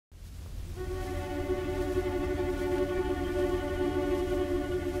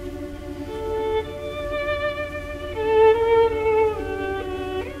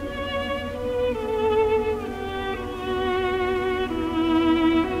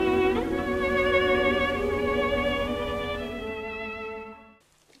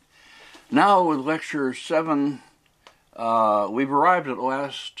Now with lecture 7, we've arrived at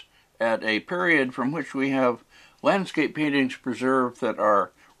last at a period from which we have landscape paintings preserved that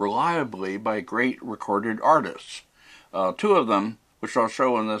are reliably by great recorded artists. Two of them, which I'll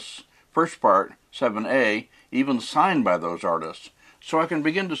show in this first part, 7a, even signed by those artists. So I can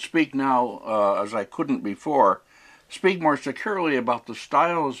begin to speak now, as I couldn't before, speak more securely about the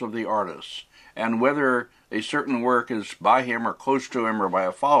styles of the artists and whether a certain work is by him or close to him or by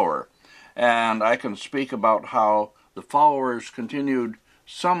a follower. And I can speak about how the followers continued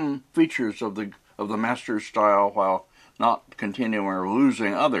some features of the master's style while not continuing or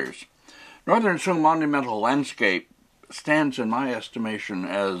losing others. Northern Sung monumental landscape stands in my estimation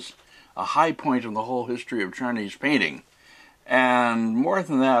as a high point in the whole history of Chinese painting. And more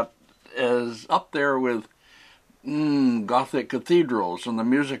than that, is up there with Gothic cathedrals and the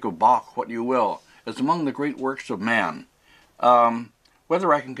music of Bach, what you will, as among the great works of man.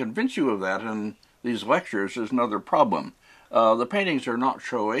 Whether I can convince you of that in these lectures is another problem. The paintings are not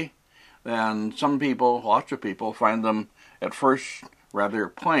showy, and some people, lots of people, find them at first rather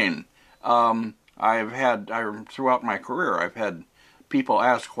plain. Throughout my career, I've had people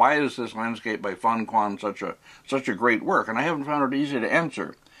ask, why is this landscape by Kuan such a great work? And I haven't found it easy to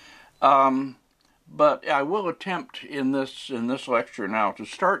answer. But I will attempt in this lecture now to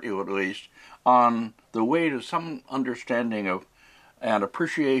start you at least on the way to some understanding of and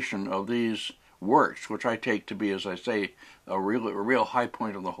appreciation of these works, which I take to be, as I say, a real high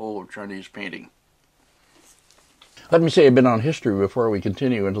point on the whole of Chinese painting. Let me say a bit on history before we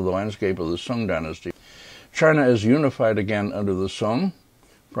continue into the landscape of the Sung dynasty. China is unified again under the Sung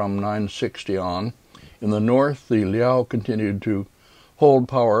from 960 on. In the north, the Liao continued to hold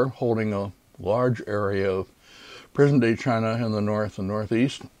power, holding a large area of present-day China in the north and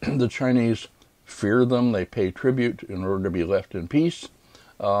northeast. The Chinese fear them, they pay tribute in order to be left in peace,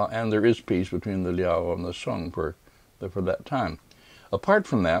 and there is peace between the Liao and the Sung for that time. Apart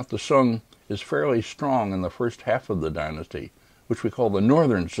from that, the Sung is fairly strong in the first half of the dynasty, which we call the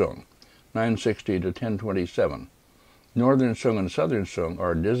Northern Sung, 960 to 1027. Northern Sung and Southern Sung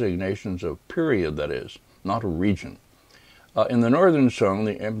are designations of period, that is, not a region. In the Northern Sung,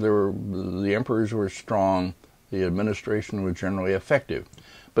 the emperors were strong, the administration was generally effective.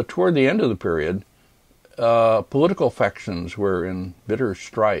 But toward the end of the period, political factions were in bitter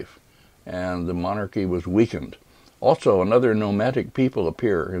strife, and the monarchy was weakened. Also, another nomadic people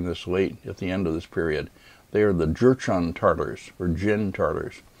appear in this at the end of this period. They are the Jurchen Tartars, or Jin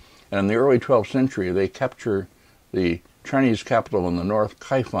Tartars. And in the early 12th century, they capture the Chinese capital in the north,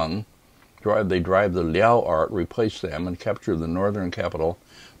 Kaifeng. They drive the Liao art, replace them, and capture the northern capital,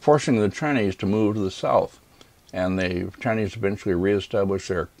 forcing the Chinese to move to the south. And the Chinese eventually reestablished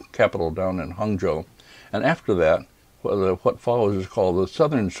their capital down in Hangzhou. And after that, what follows is called the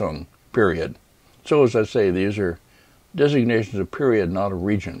Southern Sung period. So, as I say, these are designations of period, not of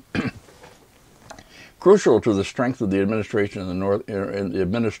region. Crucial to the strength of the administration in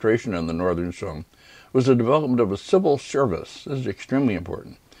the Northern Sung was the development of a civil service. This is extremely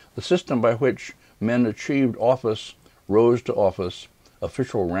important. The system by which men achieved office, rose to office,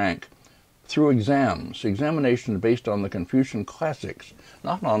 official rank, through examinations based on the Confucian classics,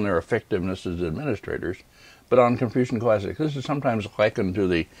 not on their effectiveness as administrators, but on Confucian classics. This is sometimes likened to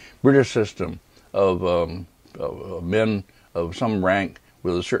the British system of men of some rank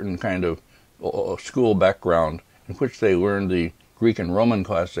with a certain kind of school background in which they learn the Greek and Roman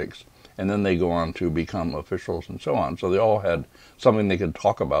classics, and then they go on to become officials and so on. So they all had something they could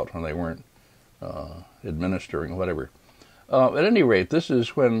talk about when they weren't administering, whatever. At any rate, this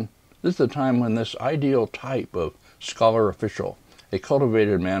is the time when this ideal type of scholar official, a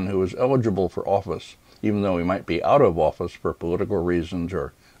cultivated man who was eligible for office, even though he might be out of office for political reasons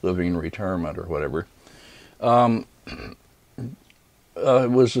or living in retirement or whatever,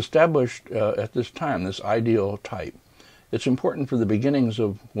 was established at this time, this ideal type. It's important for the beginnings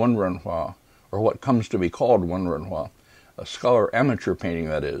of Wenrenhua, or what comes to be called Wenrenhua, a scholar amateur painting,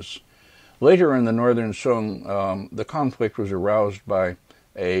 that is. Later in the Northern Sung, the conflict was aroused by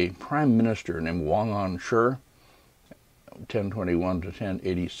a prime minister named Wang An Shi, 1021 to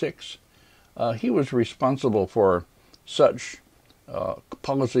 1086. He was responsible for such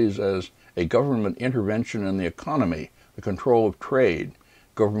policies as a government intervention in the economy, the control of trade,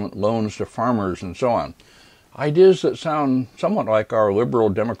 government loans to farmers, and so on. Ideas that sound somewhat like our liberal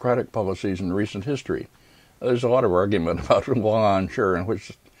democratic policies in recent history. There's a lot of argument about Wang An Shi and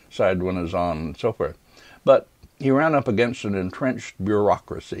which side one is on and so forth. But he ran up against an entrenched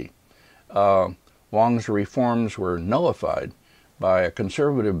bureaucracy. Wang's reforms were nullified by a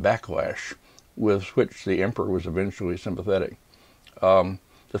conservative backlash with which the emperor was eventually sympathetic.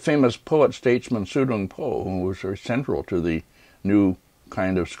 The famous poet-statesman Xu Daoning, who was very central to the new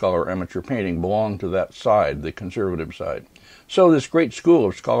kind of scholar amateur painting, belonged to that side, the conservative side. So this great school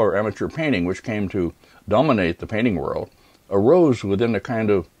of scholar amateur painting, which came to dominate the painting world, arose within a kind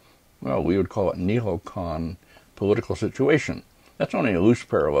of, well, we would call it neocon political situation. That's only a loose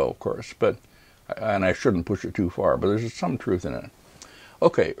parallel, of course, and I shouldn't push it too far, but there's some truth in it.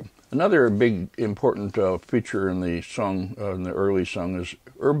 Okay, another big important feature in the Song, in the early Song, is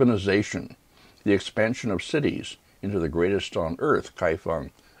urbanization, the expansion of cities into the greatest on earth, Kaifeng,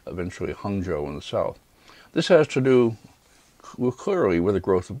 eventually Hangzhou in the south. This has to do clearly with the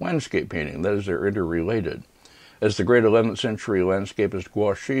growth of landscape painting. That is, they're interrelated. As the great 11th century landscapist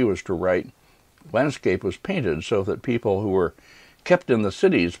Guoxi was to write, landscape was painted so that people who were kept in the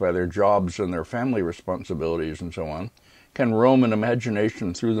cities by their jobs and their family responsibilities and so on can roam in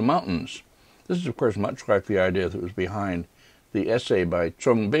imagination through the mountains. This is, of course, much like the idea that was behind the essay by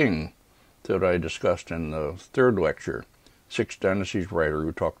Zhong Bing that I discussed in the third lecture, Six Dynasties writer,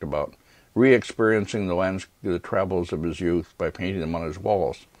 who talked about re-experiencing the travels of his youth by painting them on his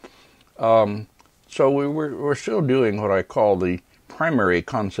walls. So we're still doing what I call the primary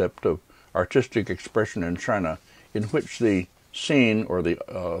concept of artistic expression in China, in which the scene or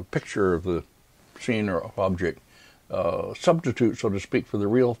the picture of the scene or object substitutes, so to speak, for the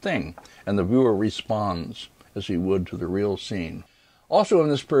real thing, and the viewer responds as he would to the real scene. Also in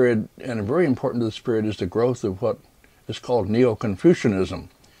this period, and very important to this period, is the growth of what is called Neo-Confucianism.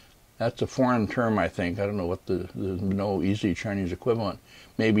 That's a foreign term, I think. I don't know what there's no easy Chinese equivalent.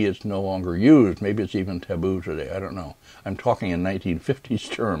 Maybe it's no longer used. Maybe it's even taboo today. I don't know. I'm talking in 1950s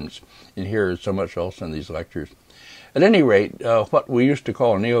terms, and here is so much else in these lectures. At any rate, what we used to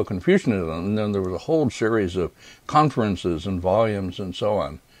call Neo-Confucianism, and then there was a whole series of conferences and volumes and so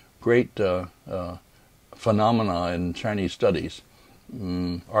on. Great phenomena in Chinese studies.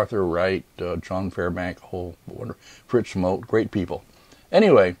 Arthur Wright, John Fairbank, Fritz Mote, great people.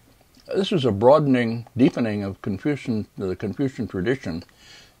 Anyway, this was a broadening, deepening of the Confucian tradition,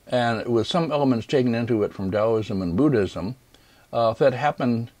 and with some elements taken into it from Taoism and Buddhism that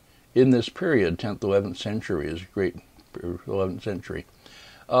happened in this period, 10th, 11th century, is great 11th century.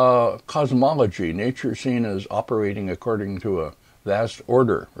 Cosmology, nature seen as operating according to a vast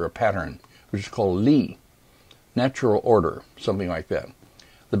order or a pattern, which is called Li, natural order, something like that.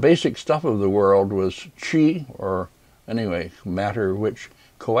 The basic stuff of the world was qi, or anyway, matter which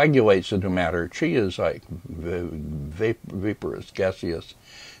coagulates into matter. Qi is like vaporous, gaseous,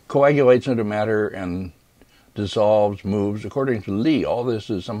 coagulates into matter and dissolves, moves according to Li. All this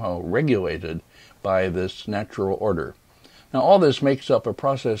is somehow regulated by this natural order. Now all this makes up a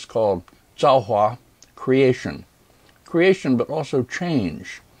process called Zhaohua, creation. Creation, but also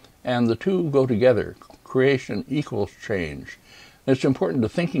change. And the two go together. Creation equals change. And it's important to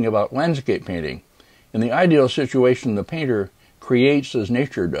thinking about landscape painting. In the ideal situation, the painter creates as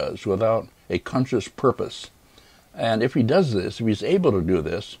nature does, without a conscious purpose. And if he does this, if he's able to do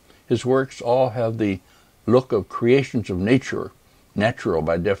this, his works all have the look of creations of nature, natural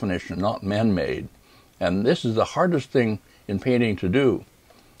by definition, not man-made. And this is the hardest thing in painting to do.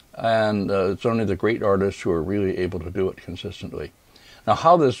 And it's only the great artists who are really able to do it consistently. Now,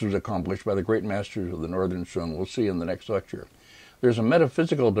 how this was accomplished by the great masters of the Northern Sung, we'll see in the next lecture. There's a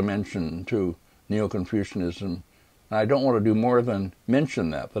metaphysical dimension to Neo-Confucianism, and I don't want to do more than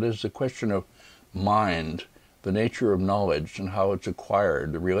mention that. That is the question of mind, the nature of knowledge and how it's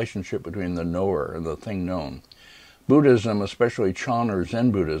acquired, the relationship between the knower and the thing known. Buddhism, especially Chan or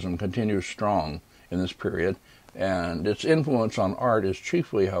Zen Buddhism, continues strong in this period, and its influence on art is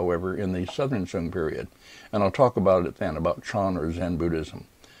chiefly, however, in the Southern Sung period. And I'll talk about it then, about Chan or Zen Buddhism.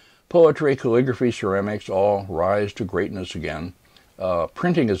 Poetry, calligraphy, ceramics all rise to greatness again.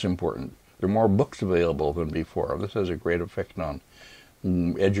 Printing is important. There are more books available than before. This has a great effect on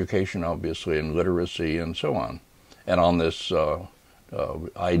education, obviously, and literacy and so on. And on this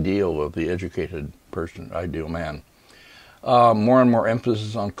ideal of the educated person, ideal man. More and more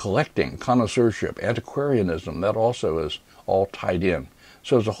emphasis on collecting, connoisseurship, antiquarianism, that also is all tied in.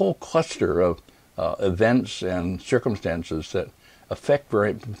 So there's a whole cluster of events and circumstances that affect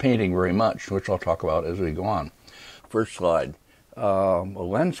painting very much, which I'll talk about as we go on. First slide. A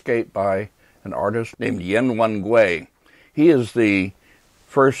landscape by an artist named Wengui. He is the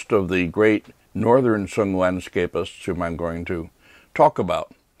first of the great Northern Sung landscapists whom I'm going to talk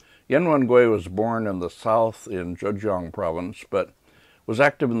about. Wengui was born in the south in Zhejiang province, but was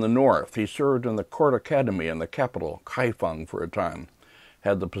active in the north. He served in the court academy in the capital, Kaifeng, for a time.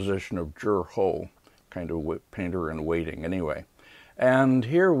 Had the position of zhiho, kind of painter in waiting anyway. And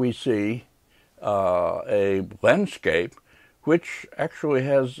here we see a landscape which actually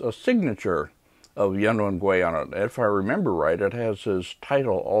has a signature of Yan Wengui on it. If I remember right, it has his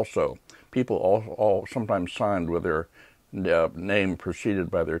title also. People all sometimes signed with their name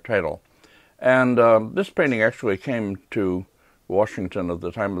preceded by their title. And this painting actually came to Washington at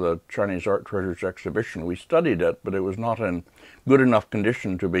the time of the Chinese Art Treasures exhibition. We studied it, but it was not in good enough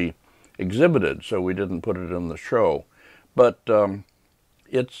condition to be exhibited, so we didn't put it in the show. But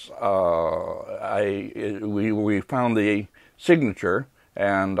we found the signature,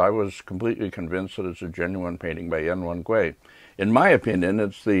 and I was completely convinced that it's a genuine painting by Yan Wengui. In my opinion,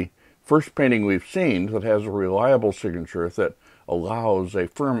 it's the first painting we've seen that has a reliable signature that allows a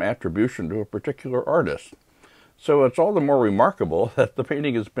firm attribution to a particular artist. So it's all the more remarkable that the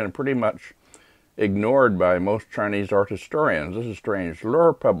painting has been pretty much ignored by most Chinese art historians. This is strange.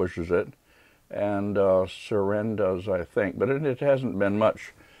 Lure publishes it, and Seren does, I think, but it hasn't been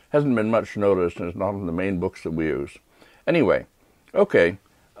much noticed, and it's not in the main books that we use. Anyway, okay.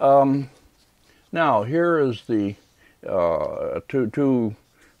 Now here is the two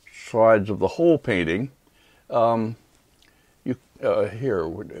slides of the whole painting. Here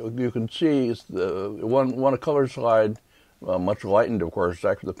you can see the one color slide, much lightened, of course.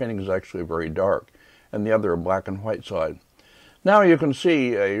 The painting is actually very dark, and the other a black and white slide. Now you can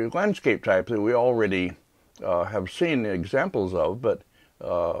see a landscape type that we already have seen examples of, but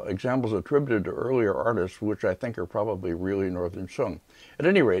examples attributed to earlier artists, which I think are probably really Northern Sung. At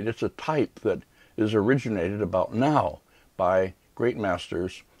any rate, it's a type that is originated about now by great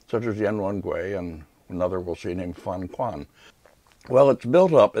masters such as Yan Wengui and another we'll see named Kuan. Well, it's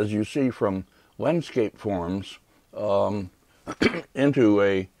built up, as you see, from landscape forms into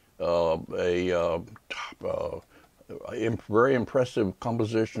a very impressive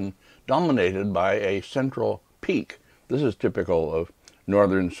composition dominated by a central peak. This is typical of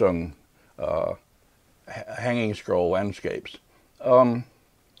Northern Sung hanging scroll landscapes. Now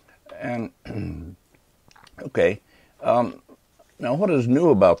what is new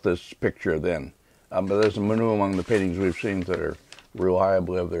about this picture then? There's new among the paintings we've seen that are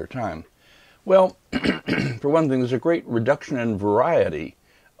reliably of their time. Well, for one thing, there's a great reduction in variety.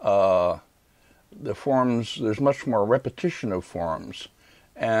 The forms, there's much more repetition of forms,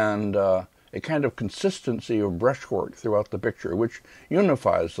 and a kind of consistency of brushwork throughout the picture, which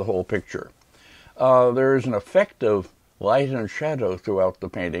unifies the whole picture. There is an effect of light and shadow throughout the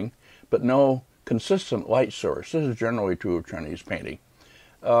painting, but no consistent light source. This is generally true of Chinese painting.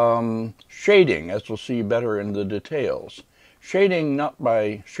 Shading, as we'll see better in the details. Shading not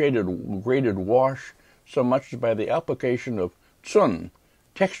by graded wash so much as by the application of cun,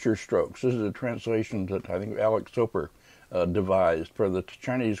 texture strokes. This is a translation that I think Alex Soper devised for the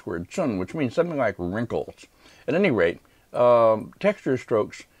Chinese word cun, which means something like wrinkles. At any rate, texture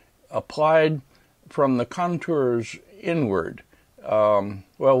strokes applied from the contours inward. Well,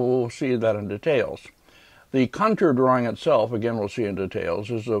 we'll see that in details. The contour drawing itself, again we'll see in details,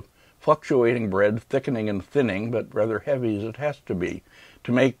 is of fluctuating breadth, thickening and thinning, but rather heavy as it has to be,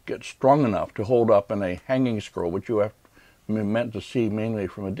 to make it strong enough to hold up in a hanging scroll, which you have meant to see mainly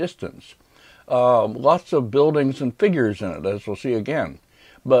from a distance. Lots of buildings and figures in it, as we'll see again,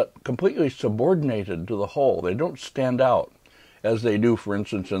 but completely subordinated to the whole. They don't stand out as they do, for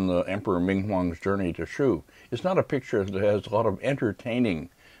instance, in the Emperor Minghuang's journey to Shu. It's not a picture that has a lot of entertaining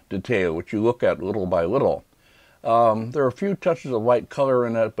detail, which you look at little by little. There are a few touches of light color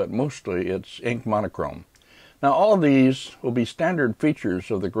in it, but mostly it's ink monochrome. Now, all of these will be standard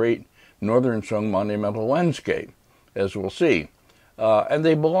features of the great Northern Sung monumental landscape, as we'll see. And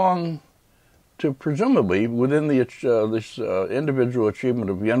they belong to, presumably, within this individual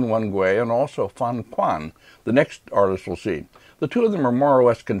achievement of Yan Wengui and also Fan Kuan, the next artist we'll see. The two of them are more or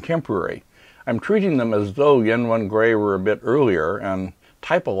less contemporary. I'm treating them as though Yan Wengui were a bit earlier, and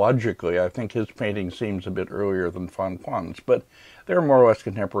typologically, I think his painting seems a bit earlier than Fan Kuan's, but they're more or less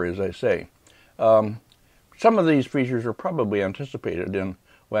contemporary, as I say. Some of these features are probably anticipated in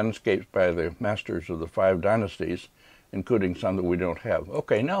landscapes by the masters of the 5 dynasties, including some that we don't have.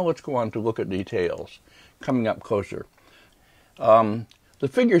 Okay, now let's go on to look at details, coming up closer. The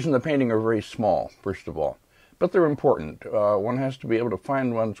figures in the painting are very small, first of all, but they're important. One has to be able to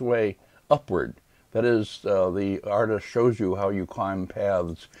find one's way upward. That is, the artist shows you how you climb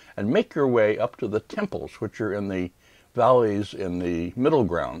paths and make your way up to the temples, which are in the valleys in the middle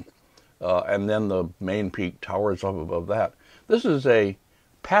ground, and then the main peak towers up above that. This is a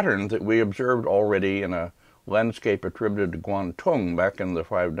pattern that we observed already in a landscape attributed to Guantong back in the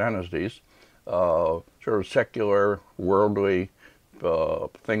 5 dynasties, sort of secular, worldly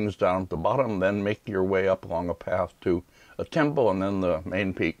things down at the bottom, then make your way up along a path to a temple, and then the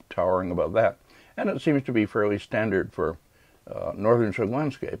main peak towering above that. And it seems to be fairly standard for northern China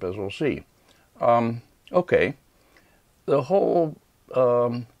landscape, as we'll see. Okay, the whole,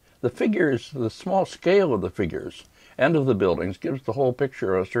 the figures, the small scale of the figures and of the buildings gives the whole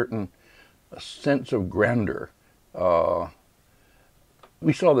picture a certain sense of grandeur.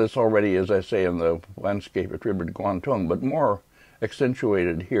 We saw this already, as I say, in the landscape attributed to Kuan, but more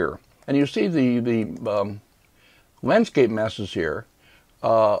accentuated here. And you see the landscape masses here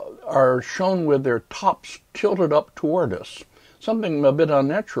are shown with their tops tilted up toward us. Something a bit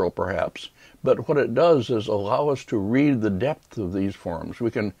unnatural, perhaps, but what it does is allow us to read the depth of these forms.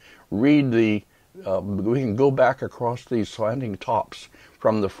 We can read we can go back across these slanting tops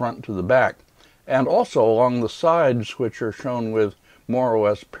from the front to the back, and also along the sides, which are shown with more or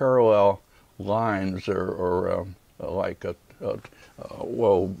less parallel lines or like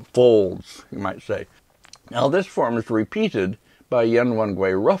folds, you might say. Now this form is repeated by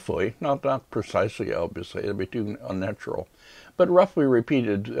Wengui roughly, not precisely, obviously, it'd be too unnatural, but roughly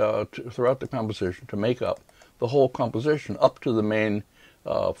repeated throughout the composition to make up the whole composition up to the main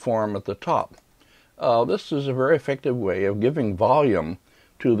form at the top. This is a very effective way of giving volume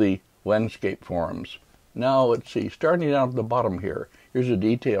to the landscape forms. Now let's see, starting down at the bottom here, here's a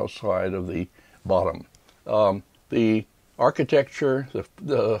detail slide of the bottom. The architecture,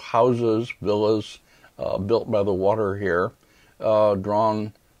 the houses, villas built by the water here,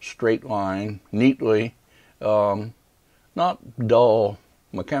 drawn straight line, neatly, not dull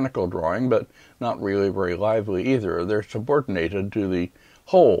mechanical drawing, but not really very lively either. They're subordinated to the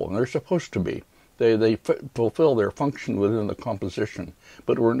whole, and they're supposed to be. They fulfill their function within the composition,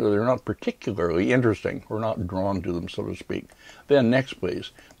 but they're not particularly interesting. We're not drawn to them, so to speak. Then next,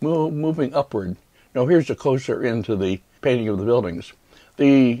 please. Moving upward. Now here's a closer into the painting of the buildings.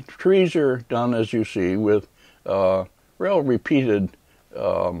 The trees are done, as you see, with real repeated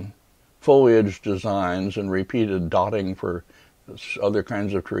foliage designs and repeated dotting for other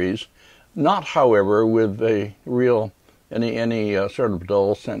kinds of trees. Not, however, with a real any sort of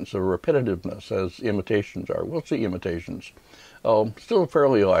dull sense of repetitiveness as imitations are. We'll see imitations. Still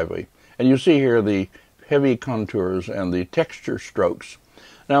fairly lively. And you see here the heavy contours and the texture strokes.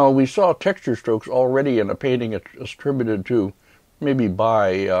 Now, we saw texture strokes already in a painting attributed to, maybe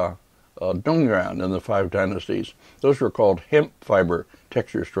by Dongyuan in the Five Dynasties. Those were called hemp fiber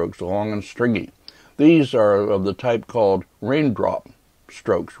texture strokes, long and stringy. These are of the type called raindrop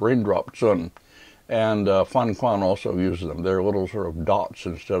strokes, raindrop zun. And Kuan also uses them. They're little sort of dots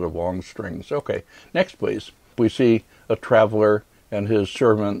instead of long strings. Okay, next please. We see a traveler and his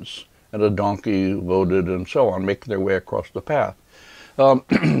servants and a donkey loaded and so on, making their way across the path.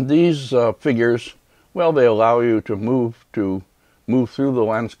 These figures, well, they allow you to move through the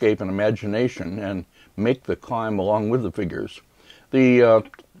landscape in imagination and make the climb along with the figures. The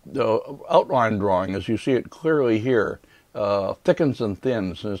outline drawing, as you see it clearly here, thickens and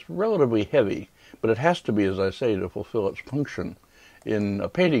thins and is relatively heavy, but it has to be, as I say, to fulfill its function in a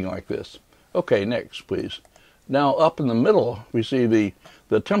painting like this. Okay, next, please. Now, up in the middle, we see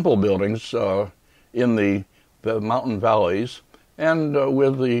the temple buildings in the mountain valleys, and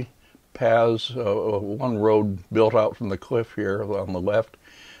with the paths, one road built out from the cliff here on the left,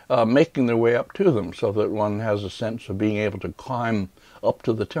 making their way up to them so that one has a sense of being able to climb up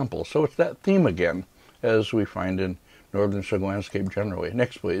to the temple. So it's that theme again, as we find in northern China landscape generally.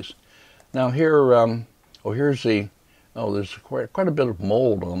 Next, please. Now here, here's there's quite a bit of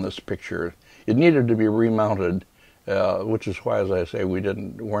mold on this picture. It needed to be remounted, which is why, as I say,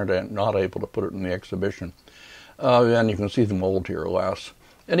 weren't not able to put it in the exhibition. And you can see the mold here, alas.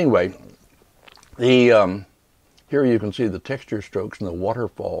 Anyway, here you can see the texture strokes and the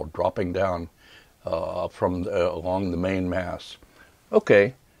waterfall dropping down from along the main mass.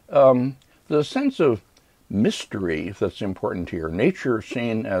 Okay, the sense of mystery that's important here. Nature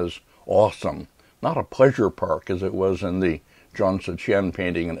seen as awesome, not a pleasure park as it was in the Zhang Siqian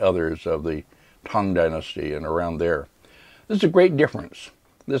painting and others of the Tang Dynasty and around there. This is a great difference.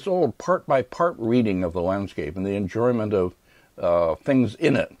 This old part-by-part reading of the landscape and the enjoyment of things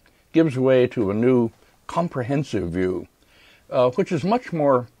in it gives way to a new comprehensive view, which is much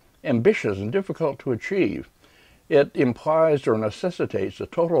more ambitious and difficult to achieve. It implies or necessitates a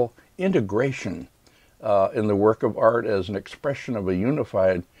total integration in the work of art as an expression of a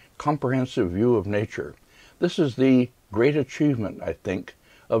unified, comprehensive view of nature. This is the great achievement, I think,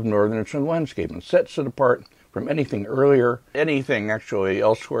 of northern China landscape, and sets it apart from anything earlier, anything actually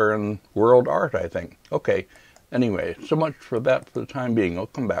elsewhere in world art, I think. Okay, anyway, so much for that for the time being. I'll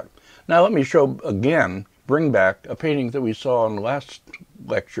come back. Now let me bring back a painting that we saw in the last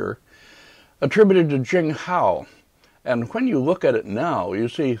lecture, attributed to Jing Hao. And when you look at it now, you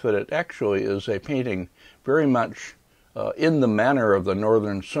see that it actually is a painting very much in the manner of the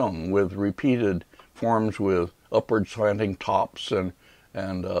northern Sung, with repeated forms with upward slanting tops and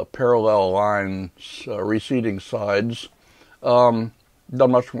parallel lines, receding sides, done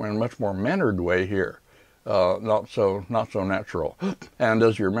much more in a much more mannered way here. Not so natural. And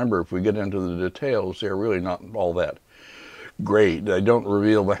as you remember, if we get into the details, they're really not all that great. They don't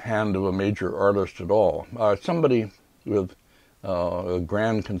reveal the hand of a major artist at all. Somebody with a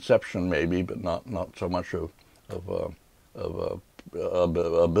grand conception, maybe, but not so much of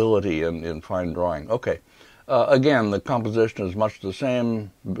ability in fine drawing. Okay. Again, the composition is much the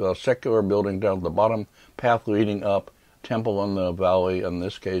same. Secular building down at the bottom, path leading up, temple in the valley, in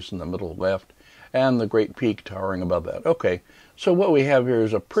this case in the middle left, and the great peak towering above that. Okay, so what we have here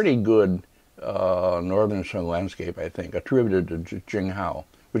is a pretty good northern Sung landscape, I think, attributed to Jing Hao,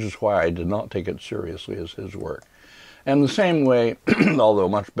 which is why I did not take it seriously as his work. And the same way, although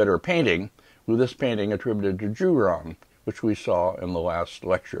much better painting, with this painting attributed to Zhu, which we saw in the last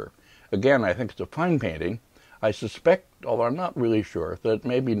lecture. Again, I think it's a fine painting. I suspect, although I'm not really sure, that it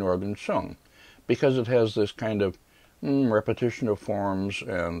may be northern Sung, because it has this kind of repetition of forms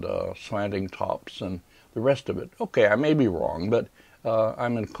and slanting tops and the rest of it. Okay, I may be wrong, but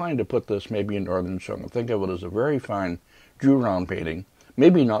I'm inclined to put this maybe in northern Sung. Think of it as a very fine Zhu painting,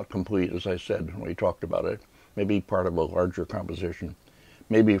 maybe not complete, as I said when we talked about it, maybe part of a larger composition,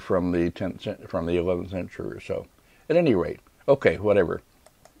 maybe from the 11th century or so. At any rate, okay, whatever.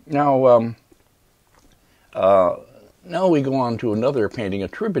 Now, now we go on to another painting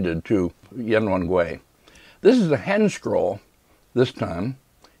attributed to Yan Wengui. This is the hand scroll, this time,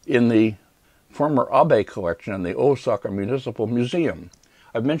 in the former Abe collection in the Osaka Municipal Museum.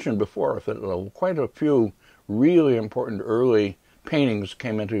 I've mentioned before that quite a few really important early paintings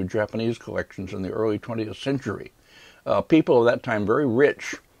came into Japanese collections in the early 20th century. People of that time, very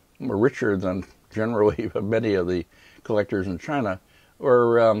rich, more richer than generally many of the collectors in China,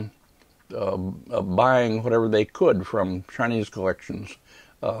 were buying whatever they could from Chinese collections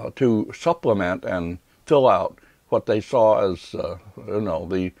to supplement and fill out what they saw as,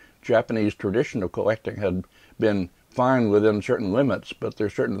 the Japanese tradition of collecting had been fine within certain limits, but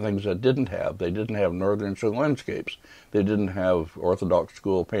there's certain things that didn't have. They didn't have northern Sung landscapes. They didn't have Orthodox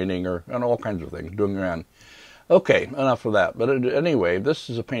school painting and all kinds of things doing around. Okay, enough of that. But anyway, this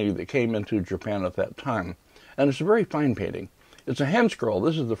is a painting that came into Japan at that time, and it's a very fine painting. It's a hand scroll.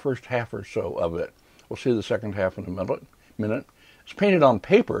 This is the first half or so of it. We'll see the second half in a minute. It's painted on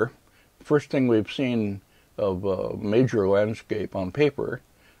paper. First thing we've seen of a major landscape on paper.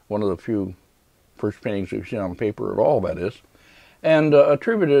 One of the few first paintings we've seen on paper at all, that is. And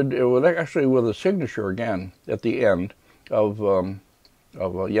attributed actually with a signature again at the end of Yan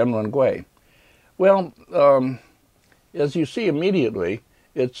Wengui. Well, as you see immediately,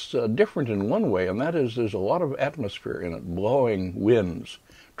 it's different in one way, and that is there's a lot of atmosphere in it, blowing winds,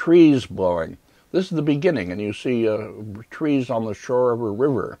 trees blowing. This is the beginning, and you see trees on the shore of a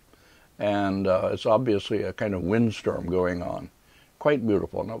river, and it's obviously a kind of windstorm going on. Quite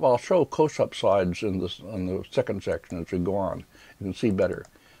beautiful. Now, I'll show close-up slides in the second section as we go on. You can see better.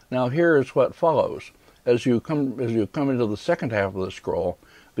 Now, here is what follows. As you come into the second half of the scroll,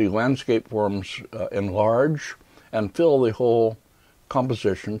 the landscape forms enlarge and fill the whole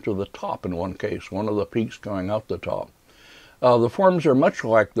composition to the top in one case, one of the peaks going out the top. The forms are much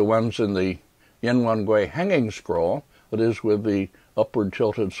like the ones in the Yan Wengui hanging scroll, that is, with the upward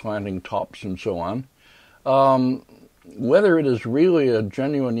tilted slanting tops and so on. Whether it is really a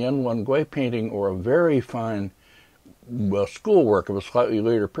genuine Yan Wengui painting or a very fine schoolwork of a slightly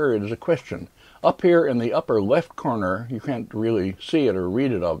later period is a question. Up here in the upper left corner, you can't really see it or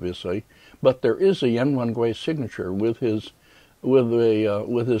read it, obviously, but there is a Yan Wengui signature with his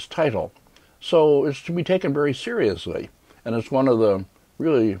title. So it's to be taken very seriously, and it's one of the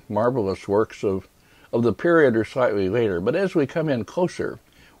really marvelous works of the period or slightly later. But as we come in closer,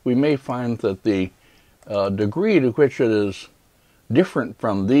 we may find that the degree to which it is different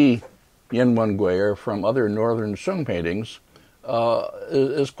from the Yan Wengui or from other northern Sung paintings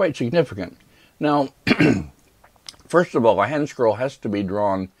is quite significant. Now, first of all, a hand scroll has to be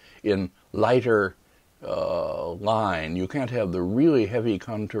drawn in lighter line. You can't have the really heavy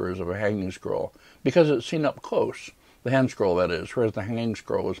contours of a hanging scroll because it's seen up close, the hand scroll that is, whereas the hanging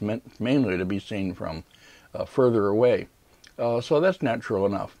scroll is meant mainly to be seen from further away. So that's natural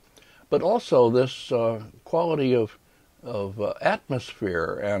enough. But also this quality of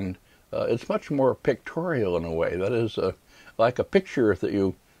atmosphere, and it's much more pictorial in a way. That is like a picture that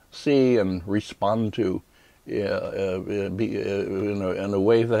you see and respond to in a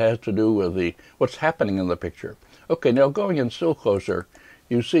way that has to do with what's happening in the picture. Okay, now going in still closer,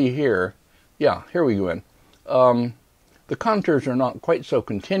 you see here, yeah, here we go in. The contours are not quite so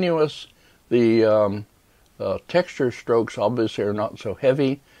continuous. The texture strokes obviously are not so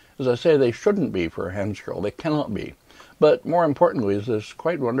heavy. As I say, they shouldn't be for a hand scroll. They cannot be. But more importantly is this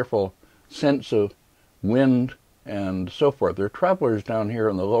quite wonderful sense of wind and so forth. There are travelers down here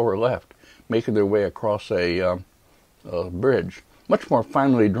in the lower left making their way across a bridge, much more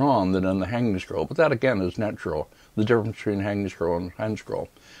finely drawn than in the hanging scroll, but that again is natural, the difference between hanging scroll and hand scroll.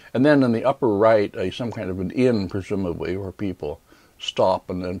 And then in the upper right, some kind of an inn, presumably, where people stop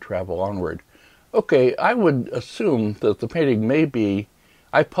and then travel onward. Okay, I would assume that the painting may be,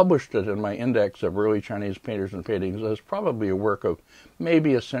 I published it in my index of early Chinese painters and paintings as probably a work of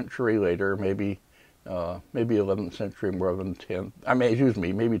maybe a century later, maybe 11th century more than 10th,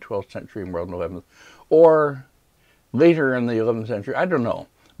 maybe 12th century more than 11th, or later in the 11th century, I don't know.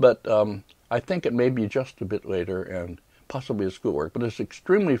 But I think it may be just a bit later and possibly a schoolwork, but it's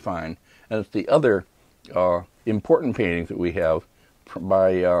extremely fine, and it's the other important painting that we have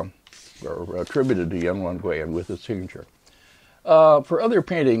by or attributed to Yan Wengui and with his signature. For other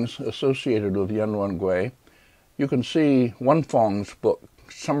paintings associated with Yan Wengui, you can see Wen Feng's book,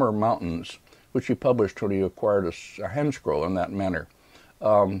 Summer Mountains, which he published when he acquired a hand scroll in that manner.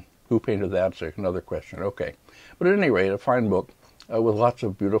 Who painted that? That's another question. Okay. But at any rate, a fine book with lots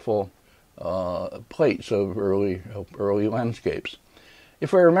of beautiful plates of early landscapes.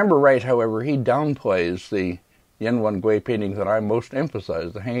 If I remember right, however, he downplays the Yan Wengui painting that I most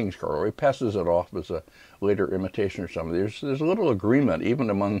emphasize, the hanging scroll. He passes it off as a later imitation or something. There's a little agreement,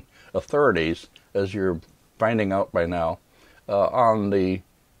 even among authorities, as you're finding out by now, on the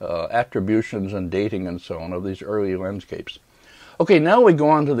attributions and dating and so on of these early landscapes. Okay, now we go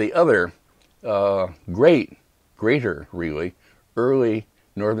on to the other greater, really, early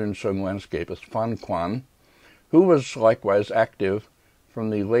northern Sung landscapist, Kuan, who was likewise active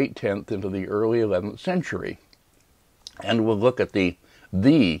from the late 10th into the early 11th century. And we'll look at the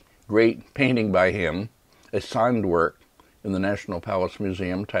great painting by him, a signed work in the National Palace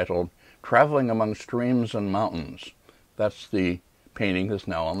Museum titled Traveling Among Streams and Mountains. That's the painting that's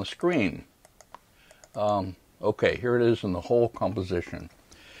now on the screen. Okay, here it is in the whole composition.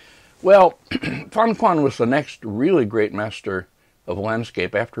 Well, Kuan was the next really great master of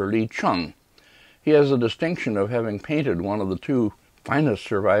landscape after Li Cheng. He has the distinction of having painted one of the two finest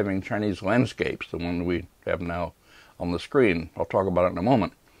surviving Chinese landscapes, the one we have now on the screen. I'll talk about it in a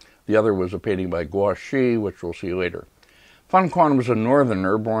moment. The other was a painting by Guo, which we'll see later. Kuan was a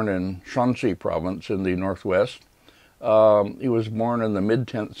northerner born in Shanxi province in the northwest. He was born in the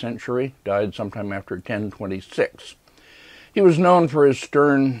mid-10th century, died sometime after 1026. He was known for his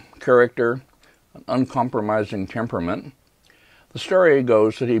stern character, an uncompromising temperament. The story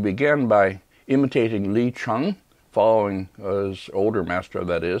goes that he began by imitating Li Cheng, following his older master,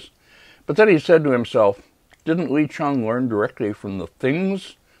 that is. But then he said to himself, didn't Li Cheng learn directly from the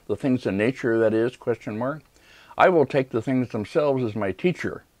things in nature, that is, ? I will take the things themselves as my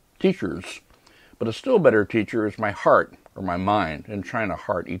teachers. But a still better teacher is my heart, or my mind. In China,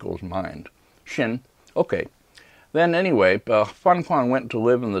 heart equals mind. Xin. Okay. Then anyway, Kuan went to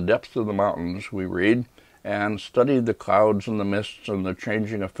live in the depths of the mountains, we read, and studied the clouds and the mists and the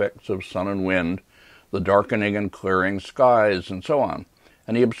changing effects of sun and wind, the darkening and clearing skies, and so on.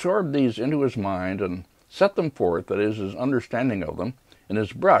 And he absorbed these into his mind and set them forth, that is, his understanding of them, in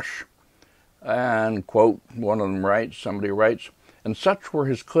his brush. And, quote, somebody writes, and such were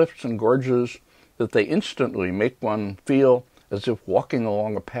his cliffs and gorges that they instantly make one feel as if walking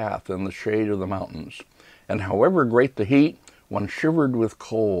along a path in the shade of the mountains. And however great the heat, one shivered with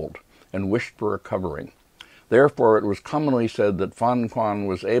cold and wished for a covering. Therefore it was commonly said that Kuan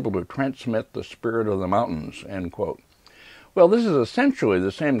was able to transmit the spirit of the mountains, end quote. Well, this is essentially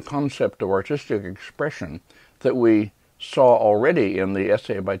the same concept of artistic expression that we saw already in the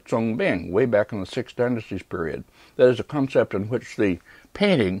essay by Zhong Bing, way back in the Six Dynasties period. That is a concept in which the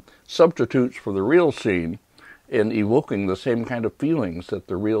painting substitutes for the real scene in evoking the same kind of feelings that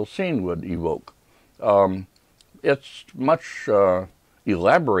the real scene would evoke. It's much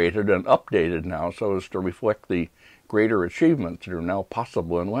elaborated and updated now so as to reflect the greater achievements that are now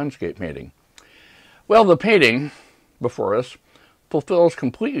possible in landscape painting. Well, the painting before us fulfills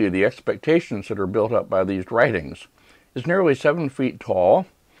completely the expectations that are built up by these writings. It's nearly 7 feet tall,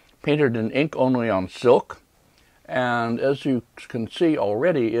 painted in ink only on silk, and as you can see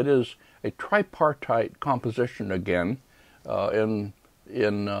already, it is a tripartite composition again in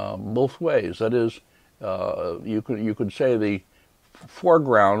both ways. That is, you could say the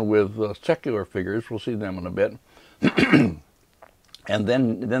foreground with secular figures, we'll see them in a bit, and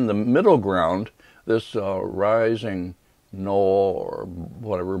then the middle ground, this rising knoll or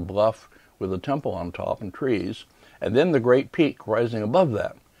whatever, bluff with a temple on top and trees, and then the great peak rising above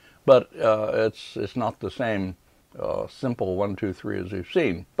that. But it's not the same simple 1, 2, 3 as we've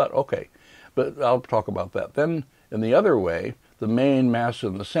seen. But okay, but I'll talk about that. Then in the other way, the main mass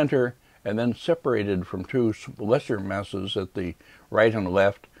in the center, and then separated from two lesser masses at the right and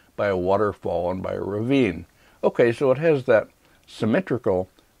left by a waterfall and by a ravine. Okay, so it has that symmetrical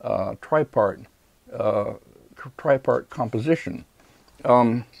tripart composition.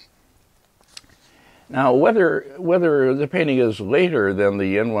 Now, whether the painting is later than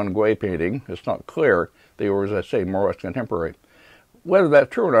the Wengui painting, it's not clear. They were, as I say, more or less contemporary. Whether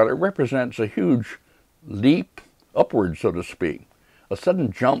that's true or not, it represents a huge leap upward, so to speak, a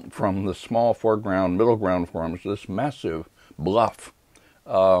sudden jump from the small foreground, middle ground forms to this massive bluff.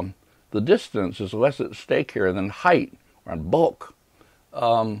 The distance is less at stake here than height and bulk.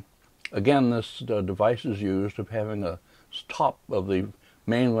 Again, this device is used of having a top of the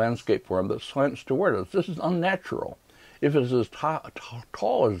main landscape form that slants toward us. This is unnatural. If it's as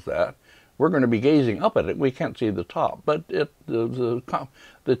tall as that, we're going to be gazing up at it. We can't see the top, but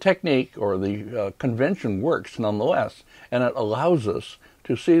the technique or the convention works nonetheless, and it allows us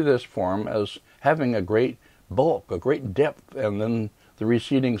to see this form as having a great bulk, a great depth, and then the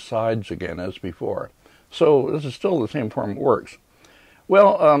receding sides again as before. So this is still the same form. It works.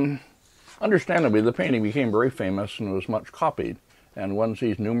 Well, understandably, the painting became very famous and was much copied, and one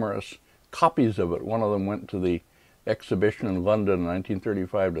sees numerous copies of it. One of them went to the exhibition in London in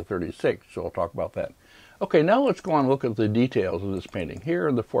 1935 to 36, so I'll talk about that. Okay, now let's go on and look at the details of this painting. Here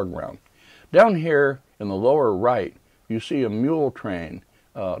in the foreground. Down here in the lower right, you see a mule train,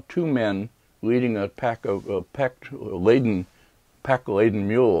 two men leading a pack of pack-laden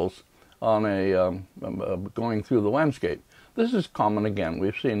mules on going through the landscape. This is common again.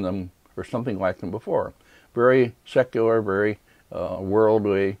 We've seen them, or something like them before. Very secular, very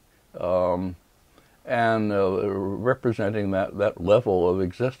worldly, and representing that level of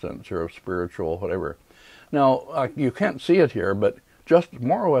existence or of spiritual whatever. Now, you can't see it here, but just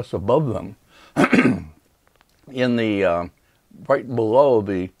more or less above them, in the right below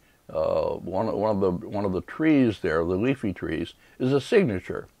the one of the trees there, the leafy trees, is a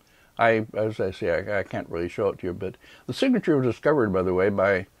signature. As I say, I can't really show it to you, but the signature was discovered, by the way,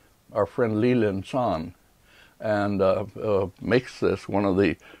 by our friend Li Lin San, and makes this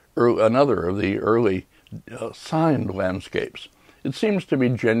another of the early signed landscapes. It seems to be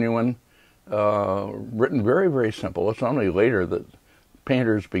genuine, written very, very simple. It's only later that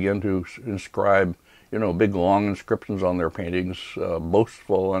painters begin to inscribe, big long inscriptions on their paintings,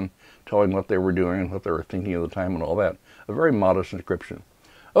 boastful and telling what they were doing and what they were thinking at the time and all that. A very modest inscription.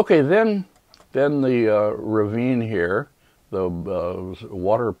 Okay, then the ravine here, the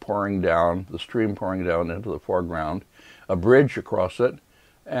water pouring down, the stream pouring down into the foreground, a bridge across it,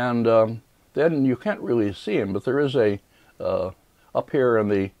 and then you can't really see him, but there is up here in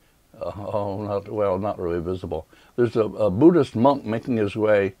the, not really visible. There's a Buddhist monk making his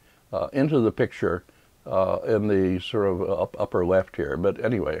way into the picture in the sort of upper left here, but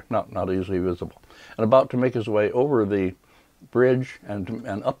anyway, not easily visible. And about to make his way over the bridge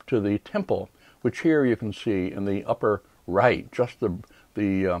and up to the temple, which here you can see in the upper right, just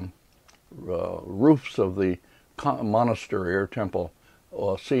the roofs of the monastery or temple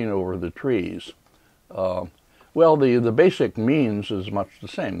seen over the trees. Well, the basic means is much the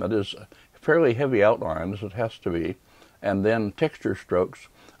same. That is, fairly heavy outlines, it has to be, and then texture strokes.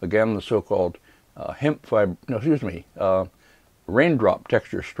 Again, the so-called raindrop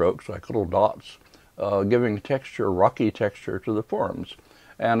texture strokes, like little dots, giving texture, rocky texture to the forms,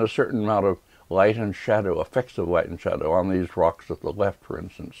 and a certain amount of light and shadow, effects of light and shadow on these rocks at the left, for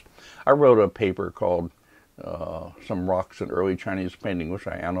instance. I wrote a paper called Some Rocks in Early Chinese Painting, which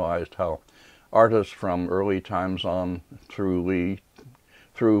I analyzed how artists from early times on through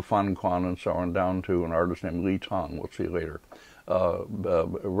Kuan and so on, down to an artist named Li Tong, we'll see later,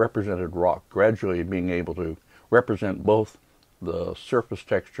 represented rock, gradually being able to represent both the surface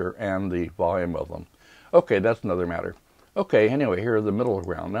texture and the volume of them. Okay, that's another matter. Okay, anyway, here are the middle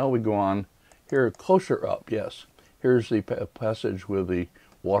ground. Now we go on here closer up, yes. Here's the passage with the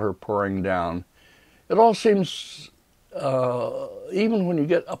water pouring down. It all seems, even when you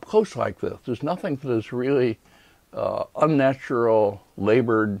get up close like this, there's nothing that is really unnatural,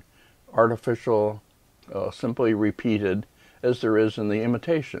 labored, artificial, simply repeated, as there is in the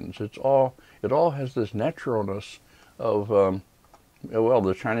imitations. It all has this naturalness of,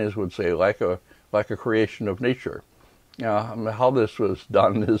 the Chinese would say, like a creation of nature. How this was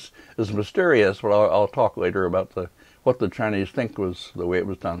done is mysterious, but I'll talk later about what the Chinese think was the way it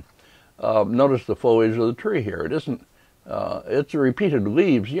was done. Notice the foliage of the tree here. It isn't. It's repeated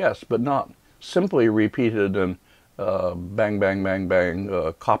leaves, yes, but not simply repeated and bang, bang, bang,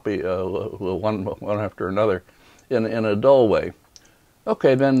 bang, copy one after another in a dull way.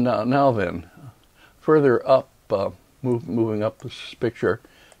 Okay, then now then, further up, moving up this picture,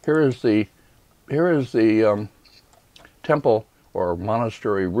 here is the temple or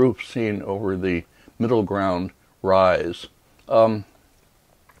monastery roof seen over the middle ground rise. And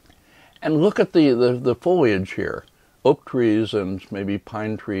look at the foliage here. Oak trees and maybe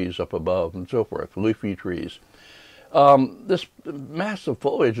pine trees up above and so forth, leafy trees. This mass of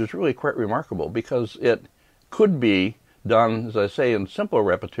foliage is really quite remarkable because it could be done, as I say, in simple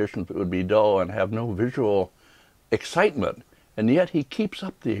repetitions. It would be dull and have no visual excitement. And yet he keeps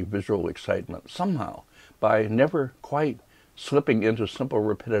up the visual excitement somehow by never quite slipping into simple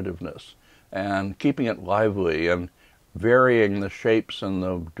repetitiveness and keeping it lively and varying the shapes and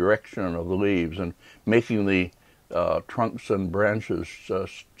the direction of the leaves and making the trunks and branches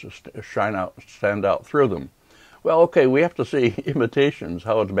just stand out through them. Well, okay, we have to see imitations,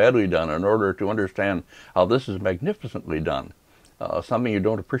 how it's badly done, in order to understand how this is magnificently done. Something you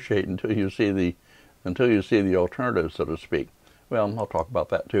don't appreciate until you see the alternative, so to speak. Well, I'll talk about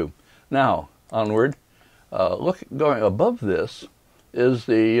that too. Now, onward. Look, going above this is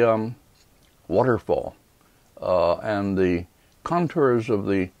the waterfall, and the contours of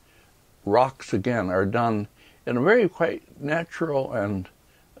the rocks again are done in a very quite natural and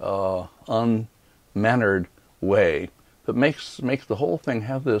unmannered way that makes the whole thing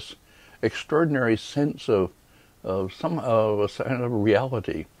have this extraordinary sense of a kind of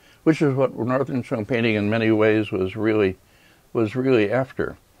reality, which is what Northern stone painting in many ways was really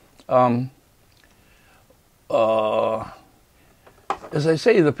after. As I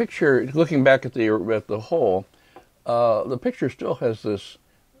say, the picture, looking back at the whole, the picture still has this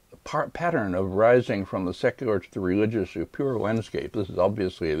pattern of rising from the secular to the religious to pure landscape. This is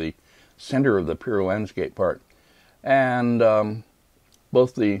obviously the center of the pure landscape part. And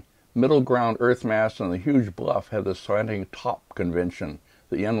both the middle ground earth mass and the huge bluff have this slanting top convention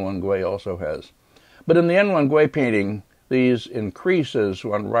that Yen Wengui also has. But in the Yen Wengui painting, these increase as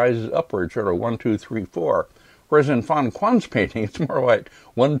one rises upward, sort of 1, 2, 3, 4. Whereas in Kuan's painting, it's more like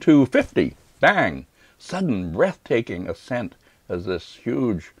 1, 2, 50. Bang! Sudden, breathtaking ascent as this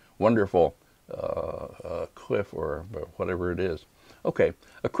huge, wonderful cliff or whatever it is. Okay,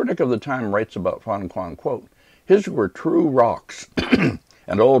 a critic of the time writes about Kuan, quote, "His were true rocks,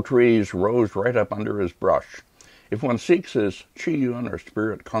 and old trees rose right up under his brush. If one seeks his qiyun or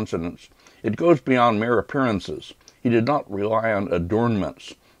spirit consonance, it goes beyond mere appearances. He did not rely on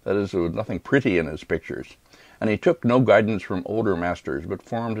adornments, that is, there was nothing pretty in his pictures, and he took no guidance from older masters, but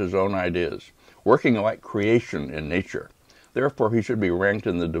formed his own ideas, working like creation in nature. Therefore he should be ranked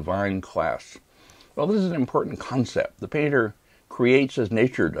in the divine class." Well, this is an important concept. The painter creates as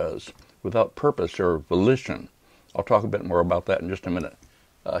nature does, without purpose or volition. I'll talk a bit more about that in just a minute.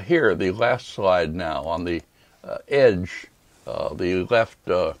 Here, the last slide now, on the edge, the left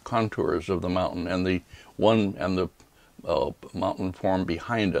contours of the mountain, and the mountain form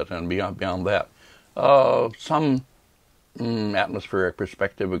behind it, and beyond that. Some atmospheric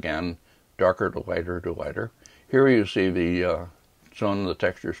perspective again, darker to lighter. Here you see the zone, the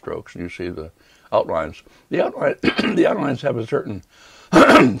texture strokes, and you see the outlines. The outlines have a certain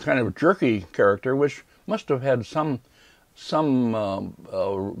kind of jerky character, which must have had some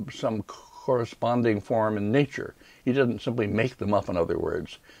corresponding form in nature. He didn't simply make them up, in other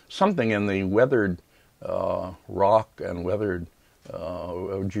words. Something in the weathered rock and weathered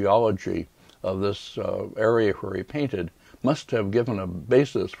geology of this area where he painted must have given a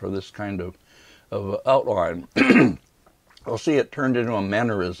basis for this kind of outline. I'll see it turned into a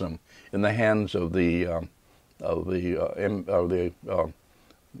mannerism in the hands of the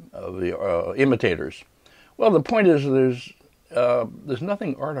imitators. Well, the point is there's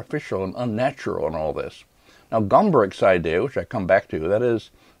nothing artificial and unnatural in all this. Now, Gombrich's idea, which I come back to, that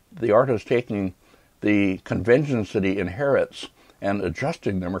is, the artist taking the conventions that he inherits and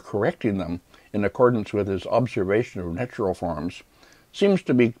adjusting them or correcting them in accordance with his observation of natural forms, seems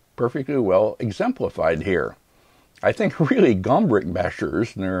to be perfectly well exemplified here. I think really Gombrich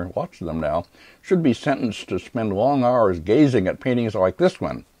bashers, and there are lots of them now, should be sentenced to spend long hours gazing at paintings like this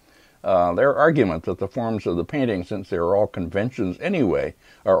one. Their argument that the forms of the painting, since they are all conventions anyway,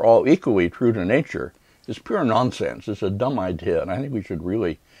 are all equally true to nature, is pure nonsense. It's a dumb idea, and I think we should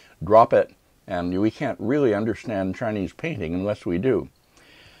really drop it, and we can't really understand Chinese painting unless we do.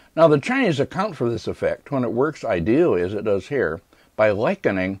 Now, the Chinese account for this effect, when it works ideally as it does here, by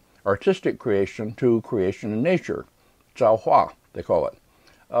likening artistic creation to creation in nature. Zhao Hua, they call it.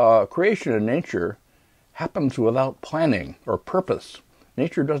 Creation in nature happens without planning or purpose.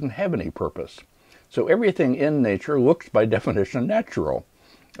 Nature doesn't have any purpose. So everything in nature looks by definition natural.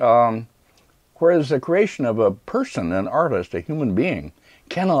 Whereas the creation of a person, an artist, a human being,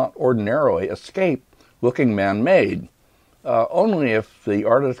 cannot ordinarily escape looking man-made. Only if the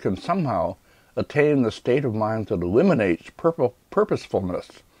artist can somehow attain the state of mind that eliminates purposefulness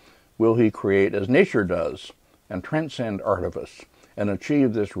will he create as nature does and transcend artifice and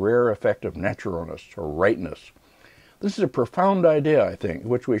achieve this rare effect of naturalness or rightness. This is a profound idea, I think,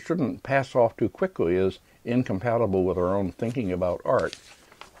 which we shouldn't pass off too quickly as incompatible with our own thinking about art.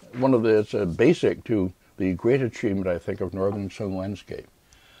 It's a basic to the great achievement, I think, of Northern Sun landscape.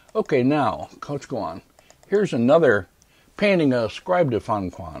 Okay, now, let's go on. Here's another painting ascribed to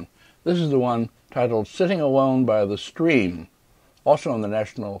Kuan. This is the one titled Sitting Alone by the Stream, also in the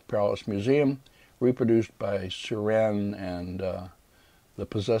National Palace Museum, reproduced by Suran and the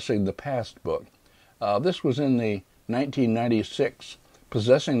Possessing the Past book. This was in the 1996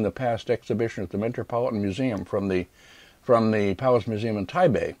 Possessing the Past exhibition at the Metropolitan Museum from the Palace Museum in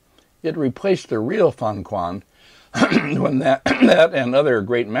Taipei. It replaced the real Kuan when that and other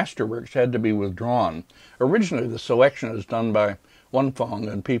great masterworks had to be withdrawn. Originally, the selection is done by Fong,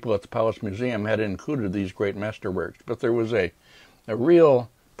 and people at the Palace Museum had included these great masterworks. But there was a real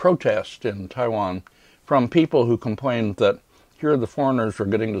protest in Taiwan from people who complained that here the foreigners were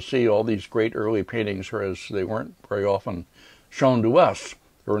getting to see all these great early paintings, whereas they weren't very often shown to us.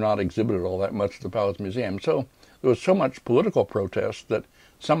 They were not exhibited all that much at the Palace Museum. So there was so much political protest that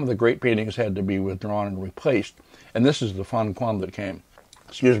some of the great paintings had to be withdrawn and replaced. And this is the Kuan that came.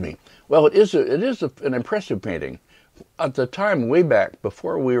 Excuse me. Well, it is an impressive painting. At the time, way back,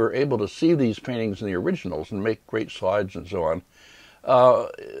 before we were able to see these paintings in the originals and make great slides and so on,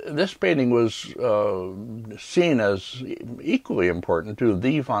 this painting was seen as equally important to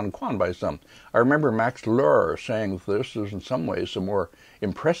the Kuan by some. I remember Max Lohr saying that this is in some ways a more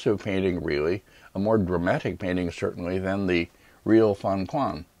impressive painting, really, a more dramatic painting, certainly, than the real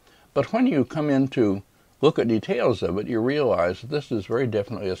Kuan. But when you come in to look at details of it, you realize that this is very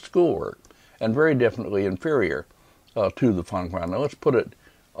definitely a schoolwork and very definitely inferior to the Kuan. Now let's put it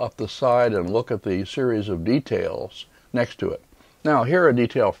off the side and look at the series of details next to it. Now, here a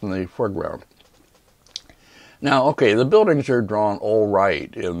detail from the foreground. Now, okay, the buildings are drawn all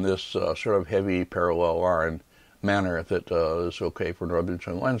right in this sort of heavy parallel line manner that is okay for Northern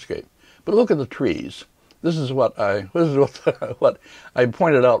Sun landscape. But look at the trees. This is what I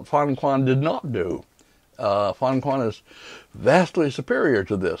pointed out Kuan did not do. Kuan is vastly superior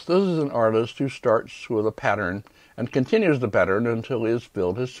to this. This is an artist who starts with a pattern and continues the pattern until he has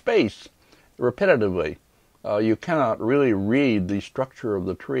filled his space repetitively. You cannot really read the structure of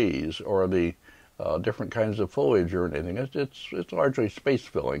the trees or the different kinds of foliage or anything. It's largely space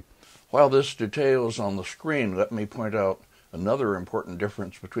filling. While this detail is on the screen, let me point out another important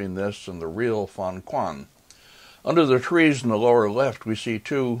difference between this and the real Kuan. Under the trees in the lower left, we see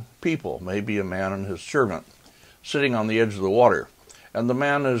two people, maybe a man and his servant, sitting on the edge of the water. And the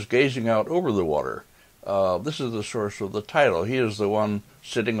man is gazing out over the water. This is the source of the title. He is the one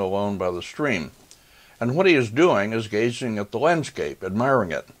sitting alone by the stream. And what he is doing is gazing at the landscape,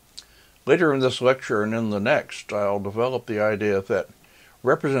 admiring it. Later in this lecture and in the next, I'll develop the idea that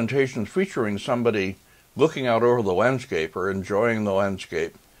representations featuring somebody looking out over the landscape or enjoying the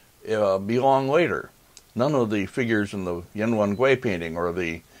landscape belong later. None of the figures in the Wengui painting or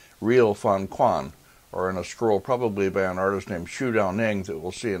the real Kuan, or in a scroll probably by an artist named Xu Daoning that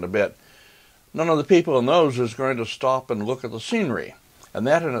we'll see in a bit, none of the people in those is going to stop and look at the scenery. And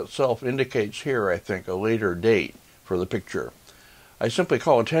that in itself indicates here, I think, a later date for the picture. I simply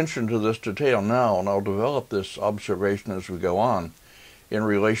call attention to this detail now, and I'll develop this observation as we go on in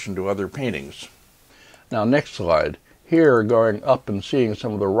relation to other paintings. Now, next slide. Here, going up and seeing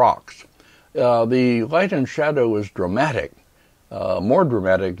some of the rocks. The light and shadow is dramatic, more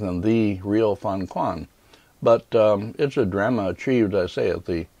dramatic than the real Kuan. But it's a drama achieved, I say, at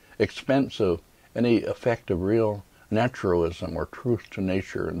the expense of any effect of real naturalism or truth to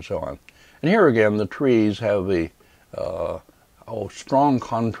nature and so on. And here again, the trees have the strong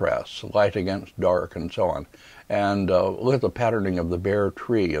contrasts, light against dark and so on. And look at the patterning of the bare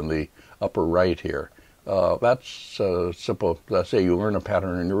tree in the upper right here. That's simple. Let's say you learn a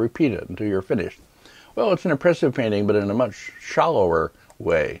pattern and you repeat it until you're finished. Well, it's an impressive painting, but in a much shallower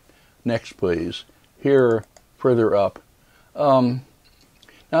way. Next, please. Here, further up.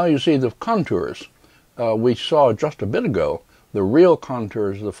 Now you see the contours. We saw just a bit ago the real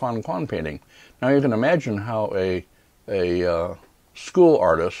contours of the Kuan painting. Now you can imagine how a school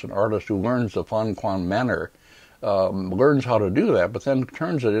artist, an artist who learns the Kuan manner, learns how to do that, but then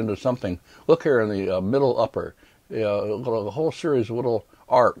turns it into something. Look here in the middle upper, a whole series of little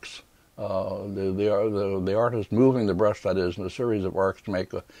arcs the artist moving the brush, that is, in a series of arcs to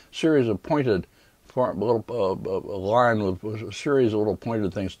make a series of pointed, a line with a series of little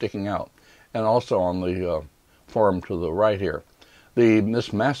pointed things sticking out, and also on the form to the right here.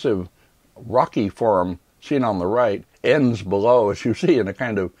 This massive rocky form seen on the right ends below, as you see, in a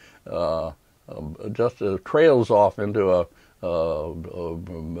kind of just trails off into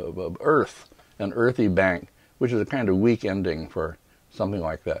an earthy bank, which is a kind of weak ending for something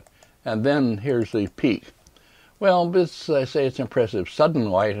like that. And then here's the peak. Well, this, I say it's impressive. Sudden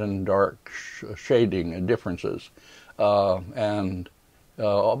light and dark shading differences. The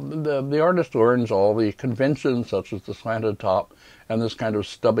artist learns all the conventions, such as the slanted top and this kind of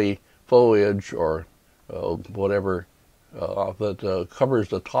stubby foliage or whatever that covers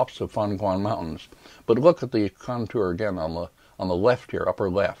the tops of Fan Kuan Mountains. But look at the contour again on the left here, upper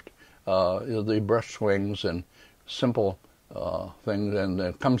left. The brush swings and simple things, and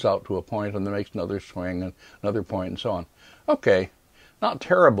it comes out to a point and then makes another swing and another point and so on. Okay, not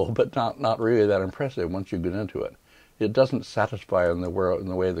terrible, but not really that impressive once you get into it. It doesn't satisfy in the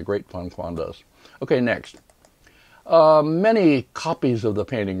way the great Fan Kuan does. Okay, next. Many copies of the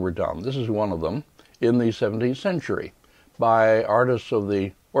painting were done. This is one of them in the 17th century by artists of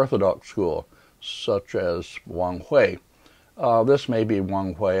the Orthodox school, such as Wengui. This may be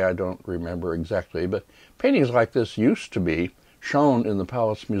Wengui, I don't remember exactly, but paintings like this used to be shown in the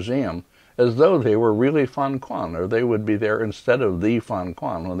Palace Museum as though they were really Fan Kuan, or they would be there instead of the Fan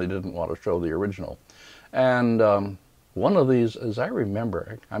Kuan when they didn't want to show the original. And one of these, as I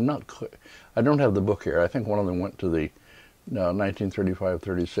remember, I'm not clear, I don't have the book here. I think one of them went to the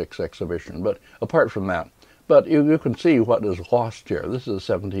 1935-36 exhibition, but apart from that. But you can see what is lost here. This is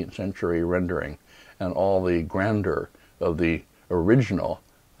a 17th century rendering, and all the grandeur of the original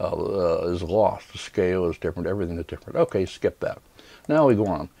is lost. The scale is different, everything is different. Okay, skip that. Now we go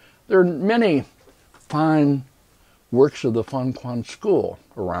on. There are many fine works of the Fan Kuan school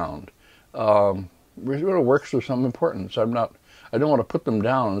around. Works of some importance. I don't want to put them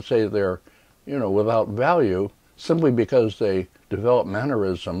down and say they're, without value, simply because they develop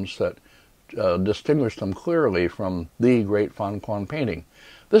mannerisms that distinguish them clearly from the great Fan Kuan painting.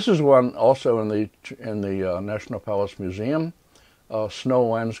 This is one also in the National Palace Museum, a snow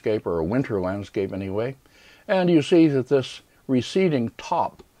landscape, or a winter landscape anyway. And you see that this receding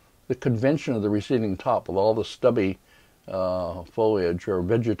top, the convention of the receding top with all the stubby foliage or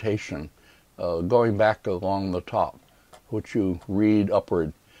vegetation going back along the top, which you read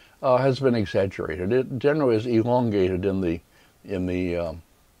upward, has been exaggerated. It generally is elongated in the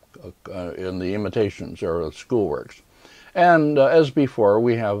imitations or the schoolworks. And as before,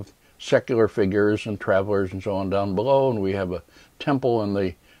 we have secular figures and travelers and so on down below, and we have a temple in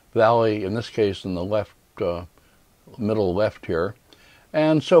the valley, in this case in the left, middle left here,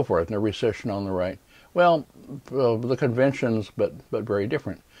 and so forth, and a recession on the right. Well, the conventions, but very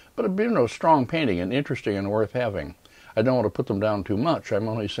different. But strong painting and interesting and worth having. I don't want to put them down too much. I'm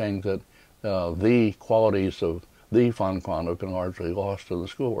only saying that the qualities of the Fan Kuan have been largely lost to the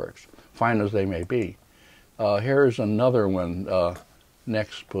schoolworks, fine as they may be. Here's another one.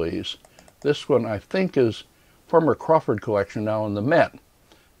 Next, please. This one, I think, is former Crawford collection, now in the Met.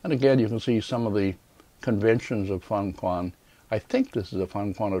 And again, you can see some of the conventions of Fan Kuan. I think this is a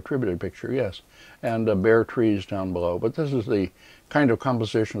Fan Kuan attributed picture, yes, and bare trees down below. But this is the kind of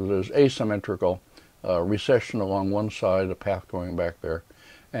composition that is asymmetrical, recession along one side, a path going back there,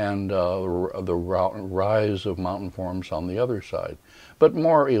 and the rise of mountain forms on the other side. But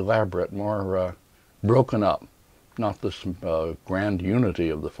more elaborate, more broken up, not this grand unity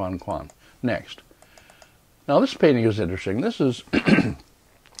of the Fan Kuan. Next. Now this painting is interesting. This is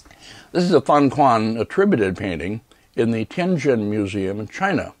this is a Fan Kuan attributed painting in the Tianjin Museum in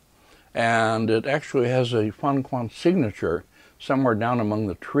China, and it actually has a Fan Kuan signature somewhere down among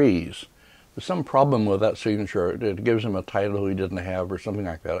the trees. There's some problem with that signature. It gives him a title he didn't have or something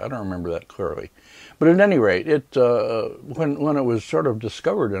like that. I don't remember that clearly. But at any rate, it when it was sort of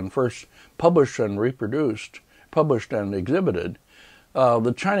discovered and first published and reproduced, published and exhibited,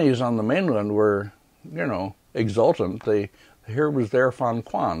 the Chinese on the mainland were, exultant. Here was their Fan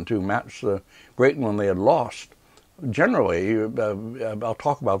Kuan to match the great one they had lost. Generally, I'll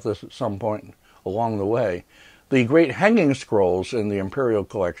talk about this at some point along the way, the great hanging scrolls in the imperial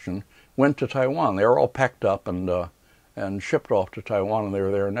collection went to Taiwan. They were all packed up and shipped off to Taiwan, and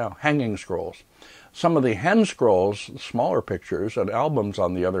they're there now, hanging scrolls. Some of the hand scrolls, smaller pictures, and albums,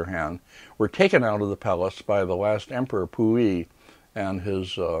 on the other hand, were taken out of the palace by the last emperor, Puyi, and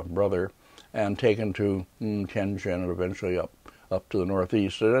his brother, and taken to Tianjin and eventually up to the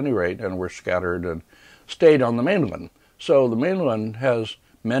northeast at any rate, and were scattered and stayed on the mainland. So the mainland has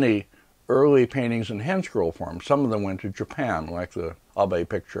many early paintings in hand scroll form. Some of them went to Japan, like the Abe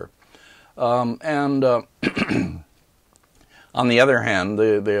picture. On the other hand,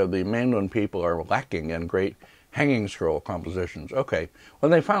 the mainland people are lacking in great hanging scroll compositions. Okay,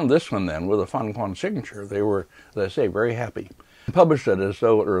 when they found this one then, with a Fan Kuan signature, they were, as I say, very happy. Published it as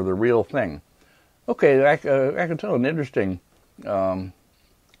though it were the real thing. Okay, I can tell an interesting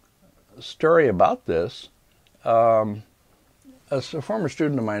story about this. A former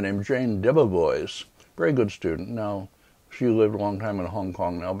student of mine named Jane Debevoise, very good student. Now, she lived a long time in Hong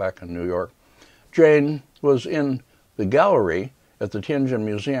Kong, now back in New York. Jane was in the gallery at the Tianjin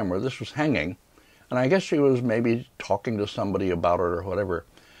Museum where this was hanging, and I guess she was maybe talking to somebody about it or whatever,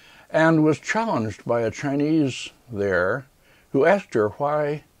 and was challenged by a Chinese there who asked her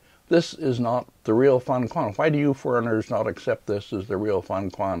why this is not the real Fan Kuan. Why do you foreigners not accept this as the real Fan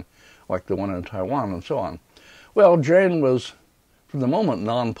Kuan, like the one in Taiwan and so on? Well, Jane was, for the moment,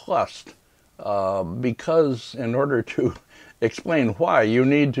 nonplussed, because in order to explain why, you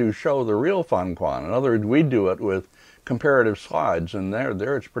need to show the real Fan Kuan. In other words, we do it with comparative slides, and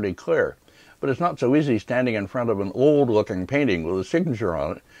there it's pretty clear. But it's not so easy standing in front of an old-looking painting with a signature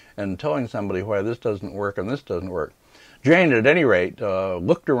on it and telling somebody why this doesn't work and this doesn't work. Jane, at any rate,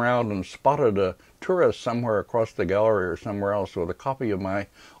 looked around and spotted a tourist somewhere across the gallery or somewhere else with a copy of my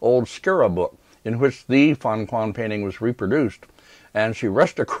old Skira book, in which the Fan Kuan painting was reproduced. And she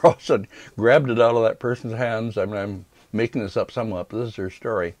rushed across and grabbed it out of that person's hands. I mean, I'm making this up somewhat, but this is her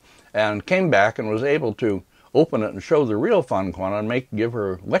story. And came back and was able to open it and show the real Fan Kuan and give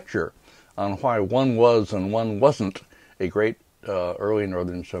her a lecture on why one was and one wasn't a great early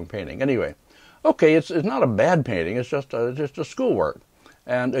Northern Song painting. Anyway, okay, it's not a bad painting. It's just a schoolwork.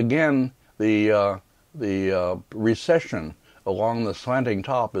 And again, the recession along the slanting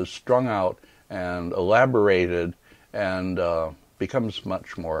top is strung out and elaborated and becomes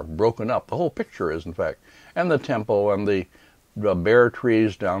much more broken up. The whole picture is, in fact. And the temple and the bare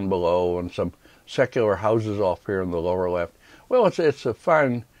trees down below and some secular houses off here in the lower left. Well, it's a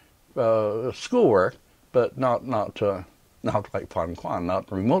fine schoolwork, but not like Fan Kuan,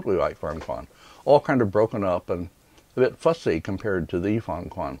 not remotely like Fan Kuan. All kind of broken up and a bit fussy compared to the Fan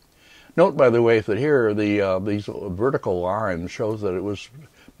Kuan. Note, by the way, that here these vertical lines shows that it was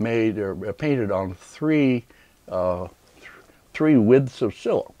made or painted on three widths of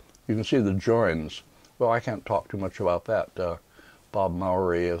silk. You can see the joins. Well, I can't talk too much about that. Bob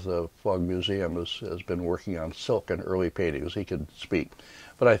Mowry of the Fogg Museum has been working on silk and early paintings. He could speak.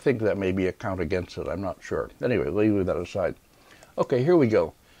 But I think that may be a count against it. I'm not sure. Anyway, leave that aside. Okay, here we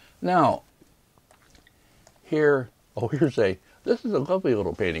go. Now, this is a lovely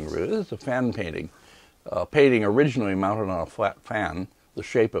little painting, really. This is a fan painting. Painting originally mounted on a flat fan. The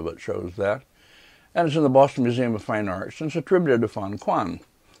shape of it shows that. And it's in the Boston Museum of Fine Arts, and it's attributed to Fan Kuan.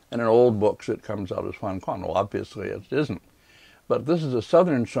 And in old books it comes out as Fan Kuan. Well, obviously it isn't. But this is a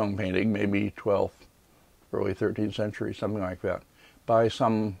Southern Song painting, maybe 12th, early 13th century, something like that, by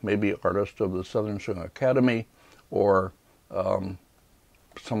some maybe artist of the Southern Song Academy or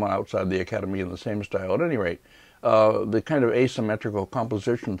someone outside the Academy in the same style. At any rate, the kind of asymmetrical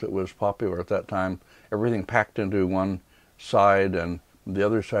compositions that was popular at that time, everything packed into one side and the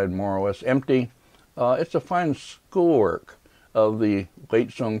other side more or less empty. It's a fine schoolwork of the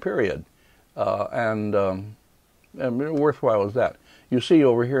late Song period, and worthwhile is that. You see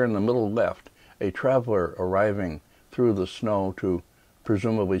over here in the middle left a traveler arriving through the snow to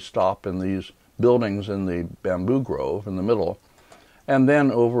presumably stop in these buildings in the bamboo grove in the middle, and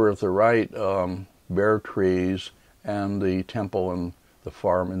then over at the right, bare trees and the temple and the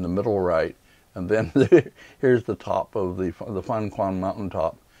farm in the middle right, and then here's the top of the Fan Kuan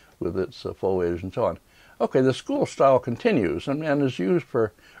mountaintop with its foliage and so on. Okay, the school style continues and is used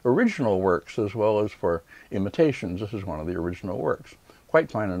for original works as well as for imitations. This is one of the original works.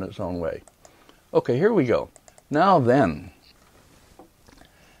 Quite fine in its own way. Okay, here we go. Now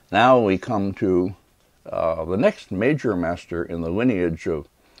we come to the next major master in the lineage of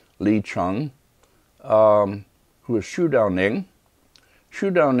Li Cheng, who is Xu Daoning.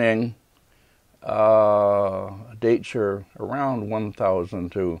 Xu Daoning dates her around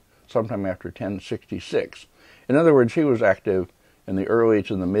 1000 to sometime after 1066. In other words, he was active in the early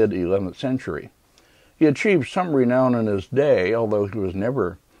to the mid-11th century. He achieved some renown in his day, although he was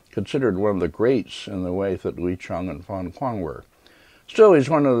never considered one of the greats in the way that Li Cheng and Fan Kuan were. Still, he's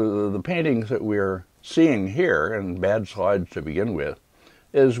one of the paintings that we're seeing here, and bad slides to begin with,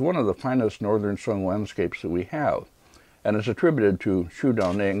 is one of the finest Northern Song landscapes that we have, and is attributed to Xu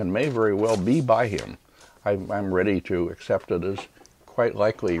Daoning and may very well be by him. I'm ready to accept it as quite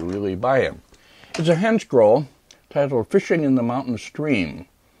likely really by him. It's a hand scroll titled Fishing in the Mountain Stream,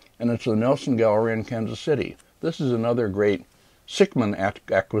 and it's the Nelson Gallery in Kansas City. This is another great Sickman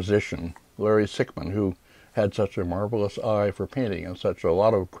acquisition, Larry Sickman, who had such a marvelous eye for painting and such a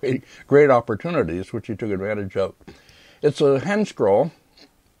lot of great opportunities, which he took advantage of. It's a hand scroll,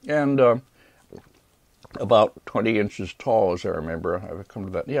 and about 20 inches tall, as I remember. I've come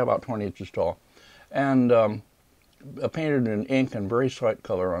to that. Yeah, about 20 inches tall. And painted in ink and very slight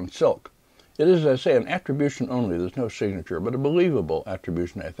color on silk. It is, as I say, an attribution only. There's no signature, but a believable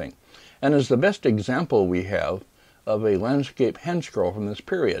attribution, I think. And is the best example we have of a landscape hand scroll from this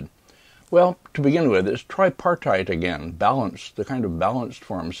period. Well, to begin with, it's tripartite again, balanced, the kind of balanced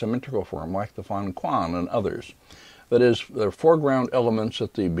form, symmetrical form, like the Kuan and others. That is, there are foreground elements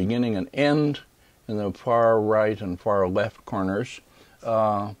at the beginning and end, in the far right and far left corners,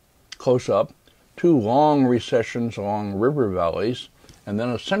 close up, two long recessions along river valleys, and then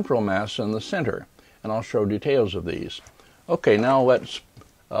a central mass in the center. And I'll show details of these. Okay, now that's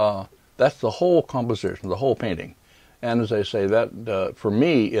the whole composition, the whole painting. And as I say, that for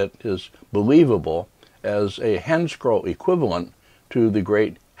me, it is believable as a hand scroll equivalent to the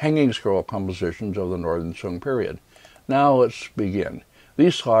great hanging scroll compositions of the Northern Sung period. Now let's begin.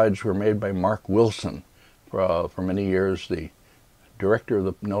 These slides were made by Mark Wilson, for many years the director of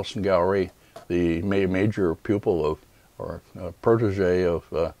the Nelson Gallery, the major pupil of, or protege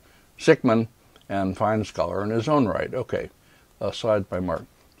of Sickman, and fine scholar in his own right. Okay, slides by Mark.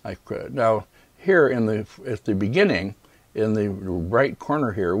 Now, here at the beginning, in the right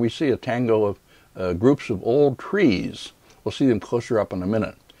corner here, we see a tangle of groups of old trees. We'll see them closer up in a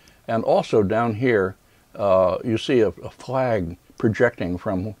minute. And also down here, you see a flag projecting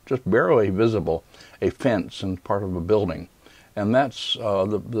from, just barely visible, a fence and part of a building. And that's,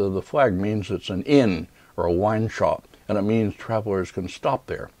 the flag means it's an inn or a wine shop, and it means travelers can stop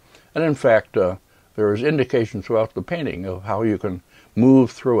there. And in fact, there is indication throughout the painting of how you can move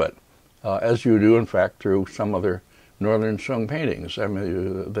through it, as you do, in fact, through some other Northern Sung paintings. I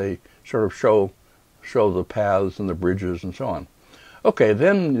mean, they sort of show the paths and the bridges and so on. Okay,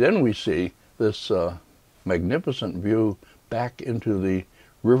 then we see this magnificent view back into the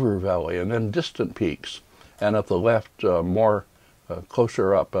river valley, and then distant peaks, and at the left, more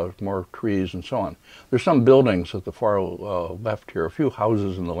closer up, more trees and so on. There's some buildings at the far left here, a few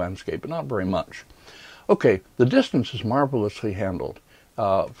houses in the landscape, but not very much. Okay, the distance is marvelously handled.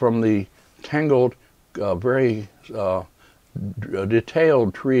 From the tangled, very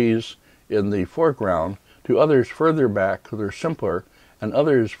detailed trees in the foreground to others further back who are simpler, and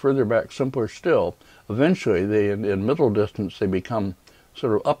others further back simpler still. Eventually, in middle distance, they become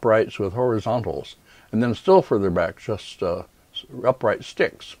sort of uprights with horizontals, and then still further back, just upright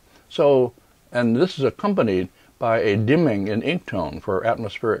sticks. So, and this is accompanied by a dimming in ink tone for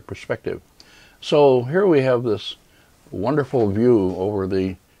atmospheric perspective. So here we have this wonderful view over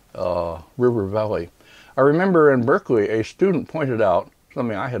the river valley. I remember in Berkeley, a student pointed out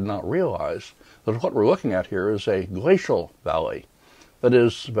something I had not realized, that what we're looking at here is a glacial valley. That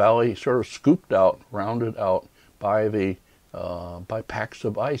is, valley sort of scooped out, rounded out by by packs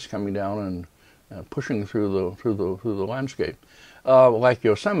of ice coming down and pushing through the landscape, like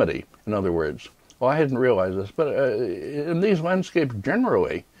Yosemite, in other words. Well, I hadn't realized this, but in these landscapes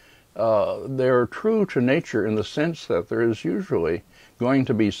generally, they're true to nature in the sense that there is usually going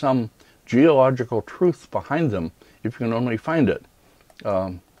to be some geological truth behind them if you can only find it.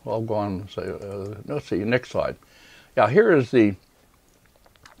 I'll go on and say, let's see, next slide. Yeah, here is the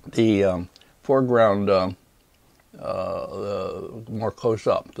foreground, more close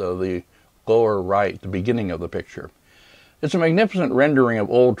up, the lower right, the beginning of the picture. It's a magnificent rendering of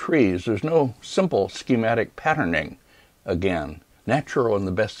old trees. There's no simple schematic patterning, again. Natural in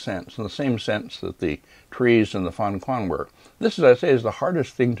the best sense, in the same sense that the trees in the Kuan were. This, as I say, is the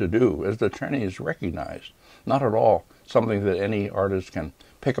hardest thing to do, as the Chinese recognize. Not at all something that any artist can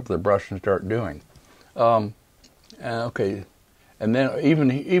pick up the brush and start doing. Okay, and then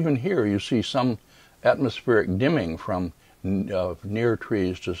even here you see some atmospheric dimming from near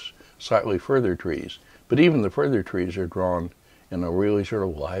trees to slightly further trees. But even the further trees are drawn in a really sort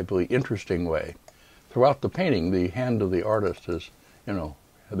of lively, interesting way. Throughout the painting, the hand of the artist is,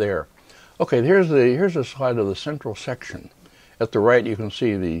 there. Okay, here's a slide of the central section. At the right, you can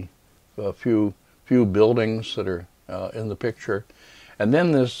see the few buildings that are in the picture, and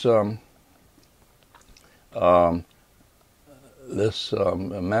then this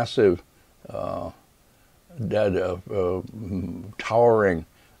massive, towering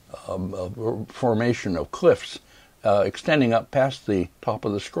formation of cliffs extending up past the top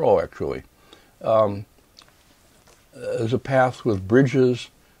of the scroll, actually. There's a path with bridges,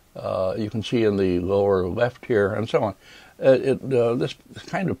 you can see in the lower left here, and so on. This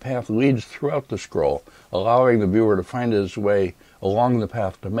kind of path leads throughout the scroll, allowing the viewer to find his way along the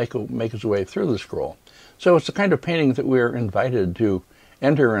path to make his way through the scroll. So it's the kind of painting that we're invited to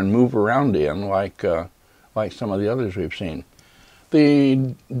enter and move around in, like some of the others we've seen.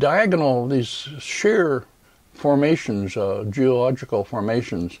 The diagonal, these sheer formations, geological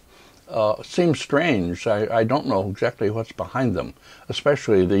formations, seem strange. I don't know exactly what's behind them,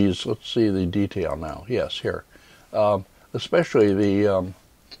 especially these. Let's see the detail now. Yes, here. Especially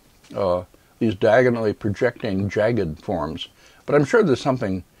these diagonally projecting jagged forms. But I'm sure there's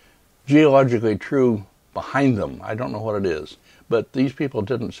something geologically true behind them. I don't know what it is. But these people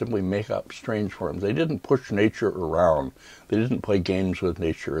didn't simply make up strange forms. They didn't push nature around. They didn't play games with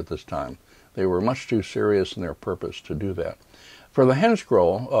nature at this time. They were much too serious in their purpose to do that. For the hand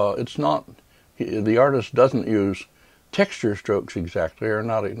scroll, it's not, the artist doesn't use texture strokes exactly, or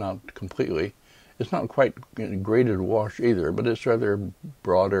not completely. It's not quite graded wash either, but it's rather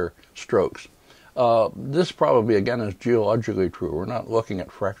broader strokes. This probably, again, is geologically true. We're not looking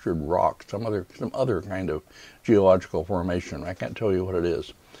at fractured rock, some other kind of geological formation. I can't tell you what it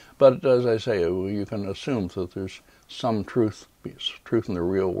is. But as I say, you can assume that there's some truth in the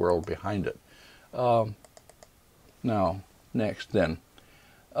real world behind it. Now, next then.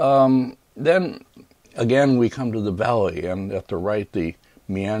 Then, again, we come to the valley, and at the right, the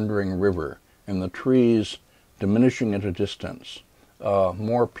meandering river, and the trees diminishing into distance.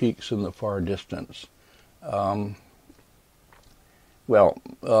 More peaks in the far distance. Viewing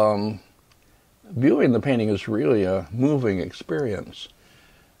the painting is really a moving experience.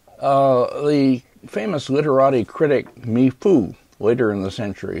 The famous literati critic Mi Fu, later in the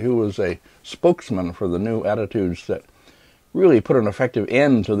century, who was a spokesman for the new attitudes that really put an effective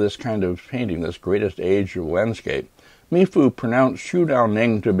end to this kind of painting, this greatest age of landscape, Mi Fu pronounced Xu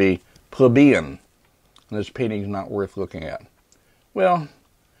Daoning to be plebeian, and this painting is not worth looking at. Well,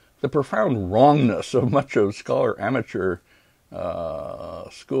 the profound wrongness of much of scholar-amateur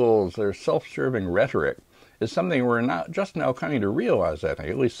schools, their self-serving rhetoric, is something we're not just now coming to realize, I think.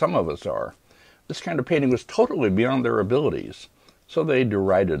 At least some of us are. This kind of painting was totally beyond their abilities, so they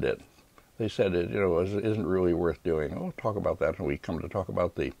derided it. They said it, isn't really worth doing. We'll talk about that when we come to talk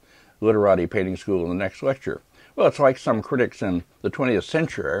about the literati painting school in the next lecture. Well, it's like some critics in the 20th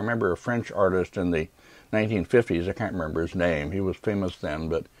century. I remember a French artist in the 1950s, I can't remember his name. He was famous then,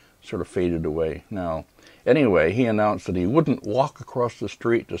 but sort of faded away now. Anyway, he announced that he wouldn't walk across the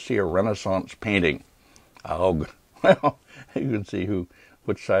street to see a Renaissance painting. Well, you can see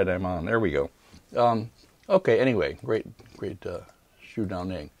which side I'm on. There we go. Okay, anyway, great Xu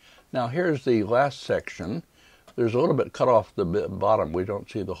Daoning. Now, here's the last section. There's a little bit cut off the bottom. We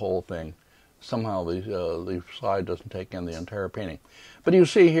don't see the whole thing. Somehow the slide doesn't take in the entire painting. But you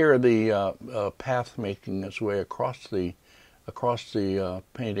see here the path making its way across the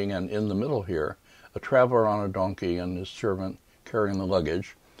painting, and in the middle here, a traveler on a donkey and his servant carrying the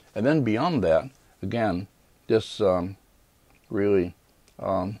luggage. And then beyond that, again, this really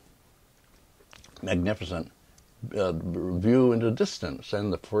magnificent view into distance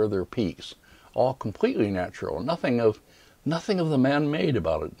and the further peaks, all completely natural. Nothing of the man-made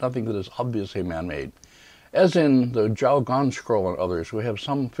about it, nothing that is obviously man-made. As in the Zhao Gan scroll and others, we have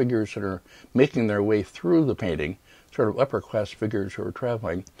some figures that are making their way through the painting, sort of upper-class figures who are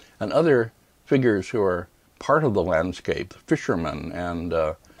traveling, and other figures who are part of the landscape, the fishermen, and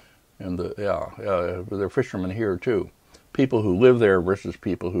there are fishermen here too, people who live there versus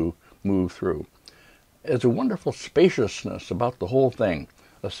people who move through. There's a wonderful spaciousness about the whole thing,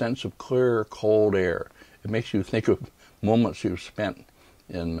 a sense of clear, cold air. It makes you think of moments you've spent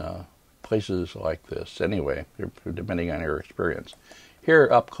in places like this. Anyway, depending on your experience. Here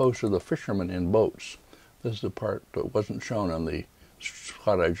up close are the fishermen in boats. This is the part that wasn't shown in the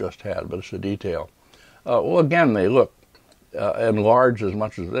slide I just had, but it's a detail. Well, again, they look enlarged as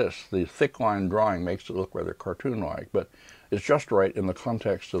much as this. The thick line drawing makes it look rather cartoon-like, but it's just right in the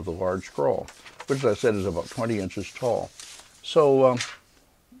context of the large scroll, which, as I said, is about 20 inches tall. So,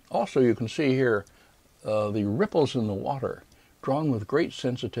 also you can see here the ripples in the water, drawn with great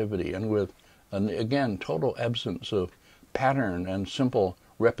sensitivity and with, again, total absence of pattern and simple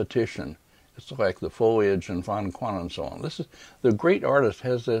repetition. It's like the foliage in Kuan and so on. The great artist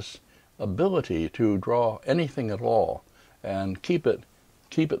has this ability to draw anything at all and keep it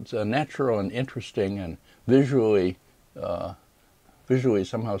natural and interesting and visually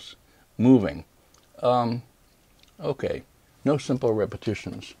somehow moving. Okay, no simple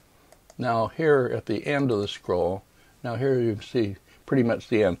repetitions. Now here at the end of the scroll, now here you can see pretty much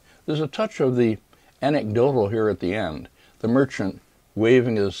the end. There's a touch of the anecdotal here at the end. The merchant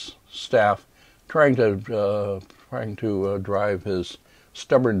waving his staff, trying to trying to drive his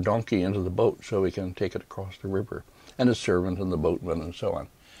stubborn donkey into the boat so he can take it across the river, and his servant and the boatman and so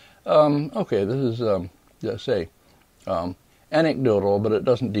on. Okay, this is, just say, anecdotal, but it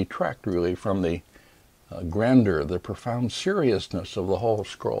doesn't detract really from the grandeur, the profound seriousness of the whole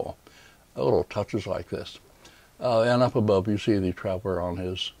scroll. Little touches like this. And up above you see the traveler on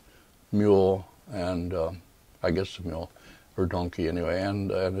his mule, and I guess a mule, or donkey anyway,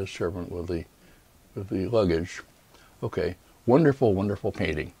 and his servant with the luggage. Okay, wonderful, wonderful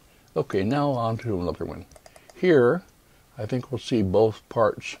painting. Okay, now on to another one. Here, I think we'll see both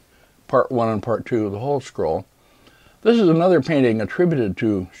parts, part 1 and part 2 of the whole scroll. This is another painting attributed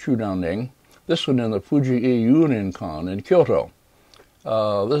to Xu Daoning, this one in the Fuji-e Yunin-kan in Kyoto.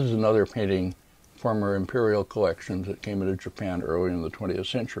 This is another painting from our imperial collections that came into Japan early in the 20th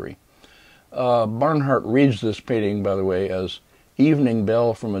century. Barnhart reads this painting, by the way, as Evening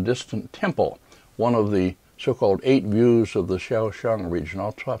Bell from a Distant Temple, one of the so-called 8 views of the Shaoxiang region.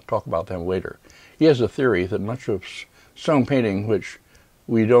 I'll talk about them later. He has a theory that much of stone painting, which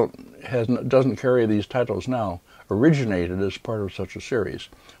doesn't carry these titles now, originated as part of such a series.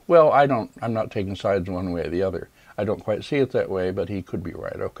 Well, I'm not taking sides one way or the other. I don't quite see it that way, but he could be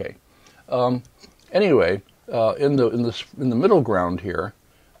right. Okay. Anyway, in the middle ground here,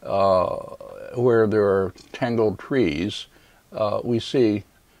 where there are tangled trees, we see,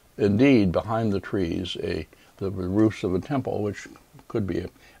 indeed, behind the trees, the roofs of a temple, which could be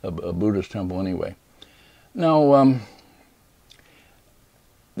a Buddhist temple anyway. Now,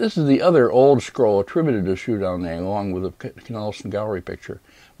 this is the other old scroll attributed to Xu Daoning, along with the Nelson Gallery picture,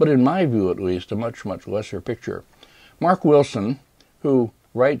 but in my view, at least, a much, much lesser picture. Mark Wilson, who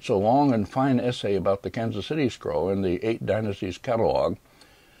writes a long and fine essay about the Kansas City scroll in the 8 Dynasties catalog,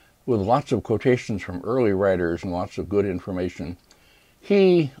 with lots of quotations from early writers and lots of good information,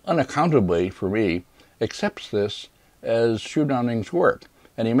 he, unaccountably for me, accepts this as Xu Daoning's work,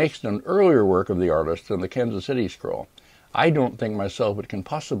 and he makes it an earlier work of the artist than the Kansas City scroll. I don't think myself it can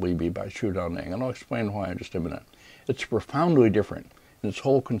possibly be by Xu Daoning, and I'll explain why in just a minute. It's profoundly different in its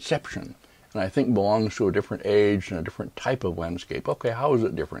whole conception, and I think belongs to a different age and a different type of landscape. Okay, how is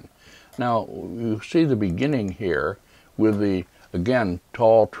it different? Now, you see the beginning here with the, again,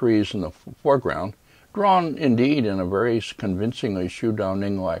 tall trees in the foreground, drawn indeed in a very convincingly Xu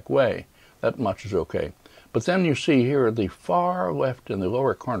Daoning-like way. That much is okay. But then you see here at the far left in the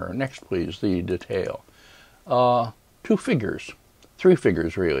lower corner, next please, the detail. 2 figures, 3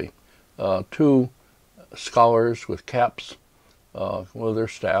 figures really. 2 scholars with caps, with their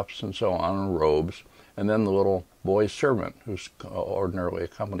staffs and so on, and robes, and then the little boy's servant who ordinarily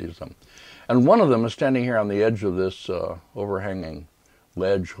accompanies them. And one of them is standing here on the edge of this overhanging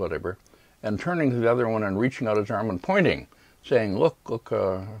ledge, whatever, and turning to the other one and reaching out his arm and pointing, saying, look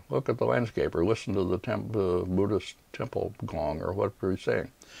at the landscape, or listen to the Buddhist temple gong, or whatever he's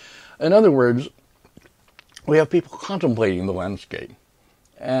saying. In other words, we have people contemplating the landscape.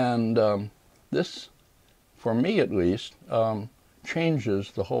 And this, for me at least,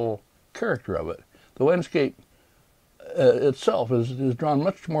 changes the whole character of it. The landscape itself is drawn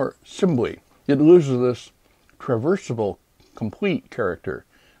much more simply. It loses this traversable, complete character,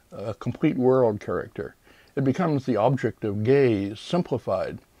 complete world character. It becomes the object of gaze,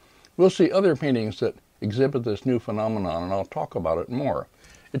 simplified. We'll see other paintings that exhibit this new phenomenon, and I'll talk about it more.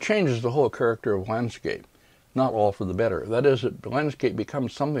 It changes the whole character of landscape, not all for the better. That is, the landscape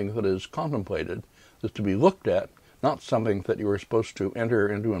becomes something that is contemplated, that's to be looked at, not something that you are supposed to enter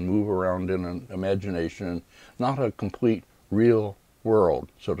into and move around in an imagination, not a complete real world,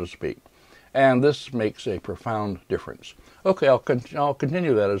 so to speak. And this makes a profound difference. Okay, I'll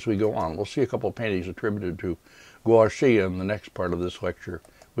continue that as we go on. We'll see a couple of paintings attributed to Guoxi in the next part of this lecture,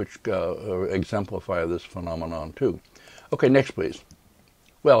 which exemplify this phenomenon too. Okay, next please.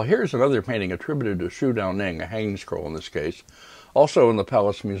 Well, here's another painting attributed to Xu Daoning, a hanging scroll in this case, also in the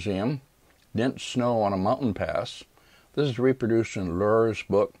Palace Museum, Dense Snow on a Mountain Pass. This is reproduced in Leur's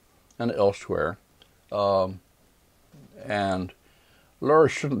book and elsewhere, and Leur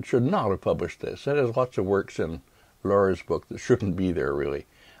should not have published this. It has lots of works in Leur's book that shouldn't be there, really.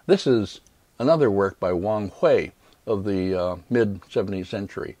 This is another work by Wang Hui of the mid-17th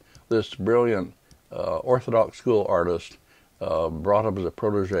century. This brilliant Orthodox school artist, brought up as a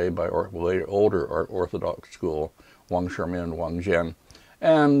protege by older Orthodox school, Wang Shimin, Wang Zhen.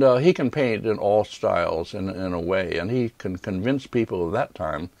 And he can paint in all styles in a way, and he can convince people of that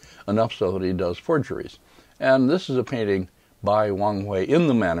time enough so that he does forgeries. And this is a painting by Wang Hui in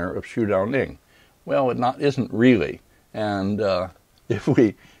the manner of Xu Daoning. Well, it isn't really. And if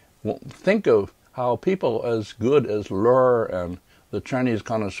we think of how people as good as Leur and the Chinese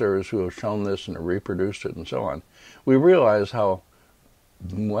connoisseurs who have shown this and have reproduced it and so on, we realize how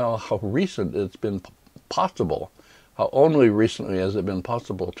recent it's been possible, how only recently has it been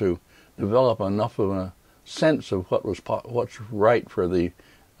possible to develop enough of a sense of what's right for the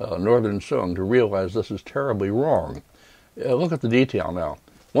Northern Sung to realize this is terribly wrong. Look at the detail now.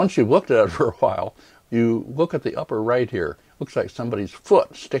 Once you've looked at it for a while, you look at the upper right here. Looks like somebody's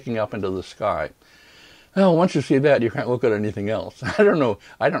foot sticking up into the sky. Well, once you see that, you can't look at anything else. I don't know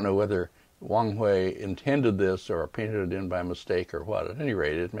whether Wengui intended this or painted it in by mistake or what. At any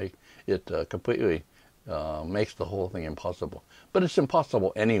rate, it completely makes the whole thing impossible. But it's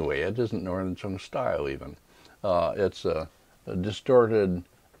impossible anyway. It isn't Northern Sung style even. It's a distorted,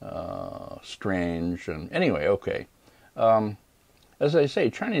 strange, and anyway, okay. As I say,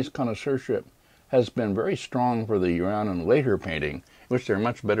 Chinese connoisseurship has been very strong for the Yuan and later painting, which they're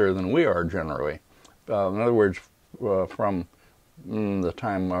much better than we are generally. In other words, from the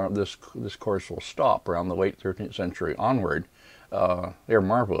time this course will stop, around the late 13th century onward, they're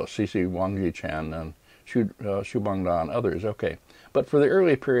marvelous. C.C. Wangji Chan and Xu Daoning and others, okay. But for the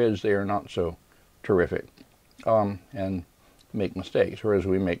early periods, they are not so terrific and make mistakes, whereas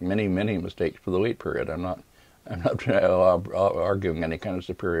we make many, many mistakes for the late period. I'm not arguing any kind of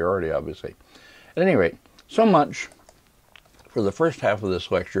superiority, obviously. At any rate, so much for the first half of this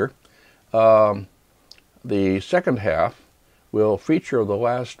lecture. The second half will feature the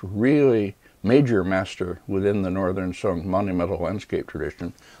last really major master within the Northern Sung monumental landscape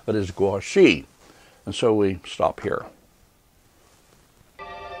tradition, that is Guo Xi. And so we stop here.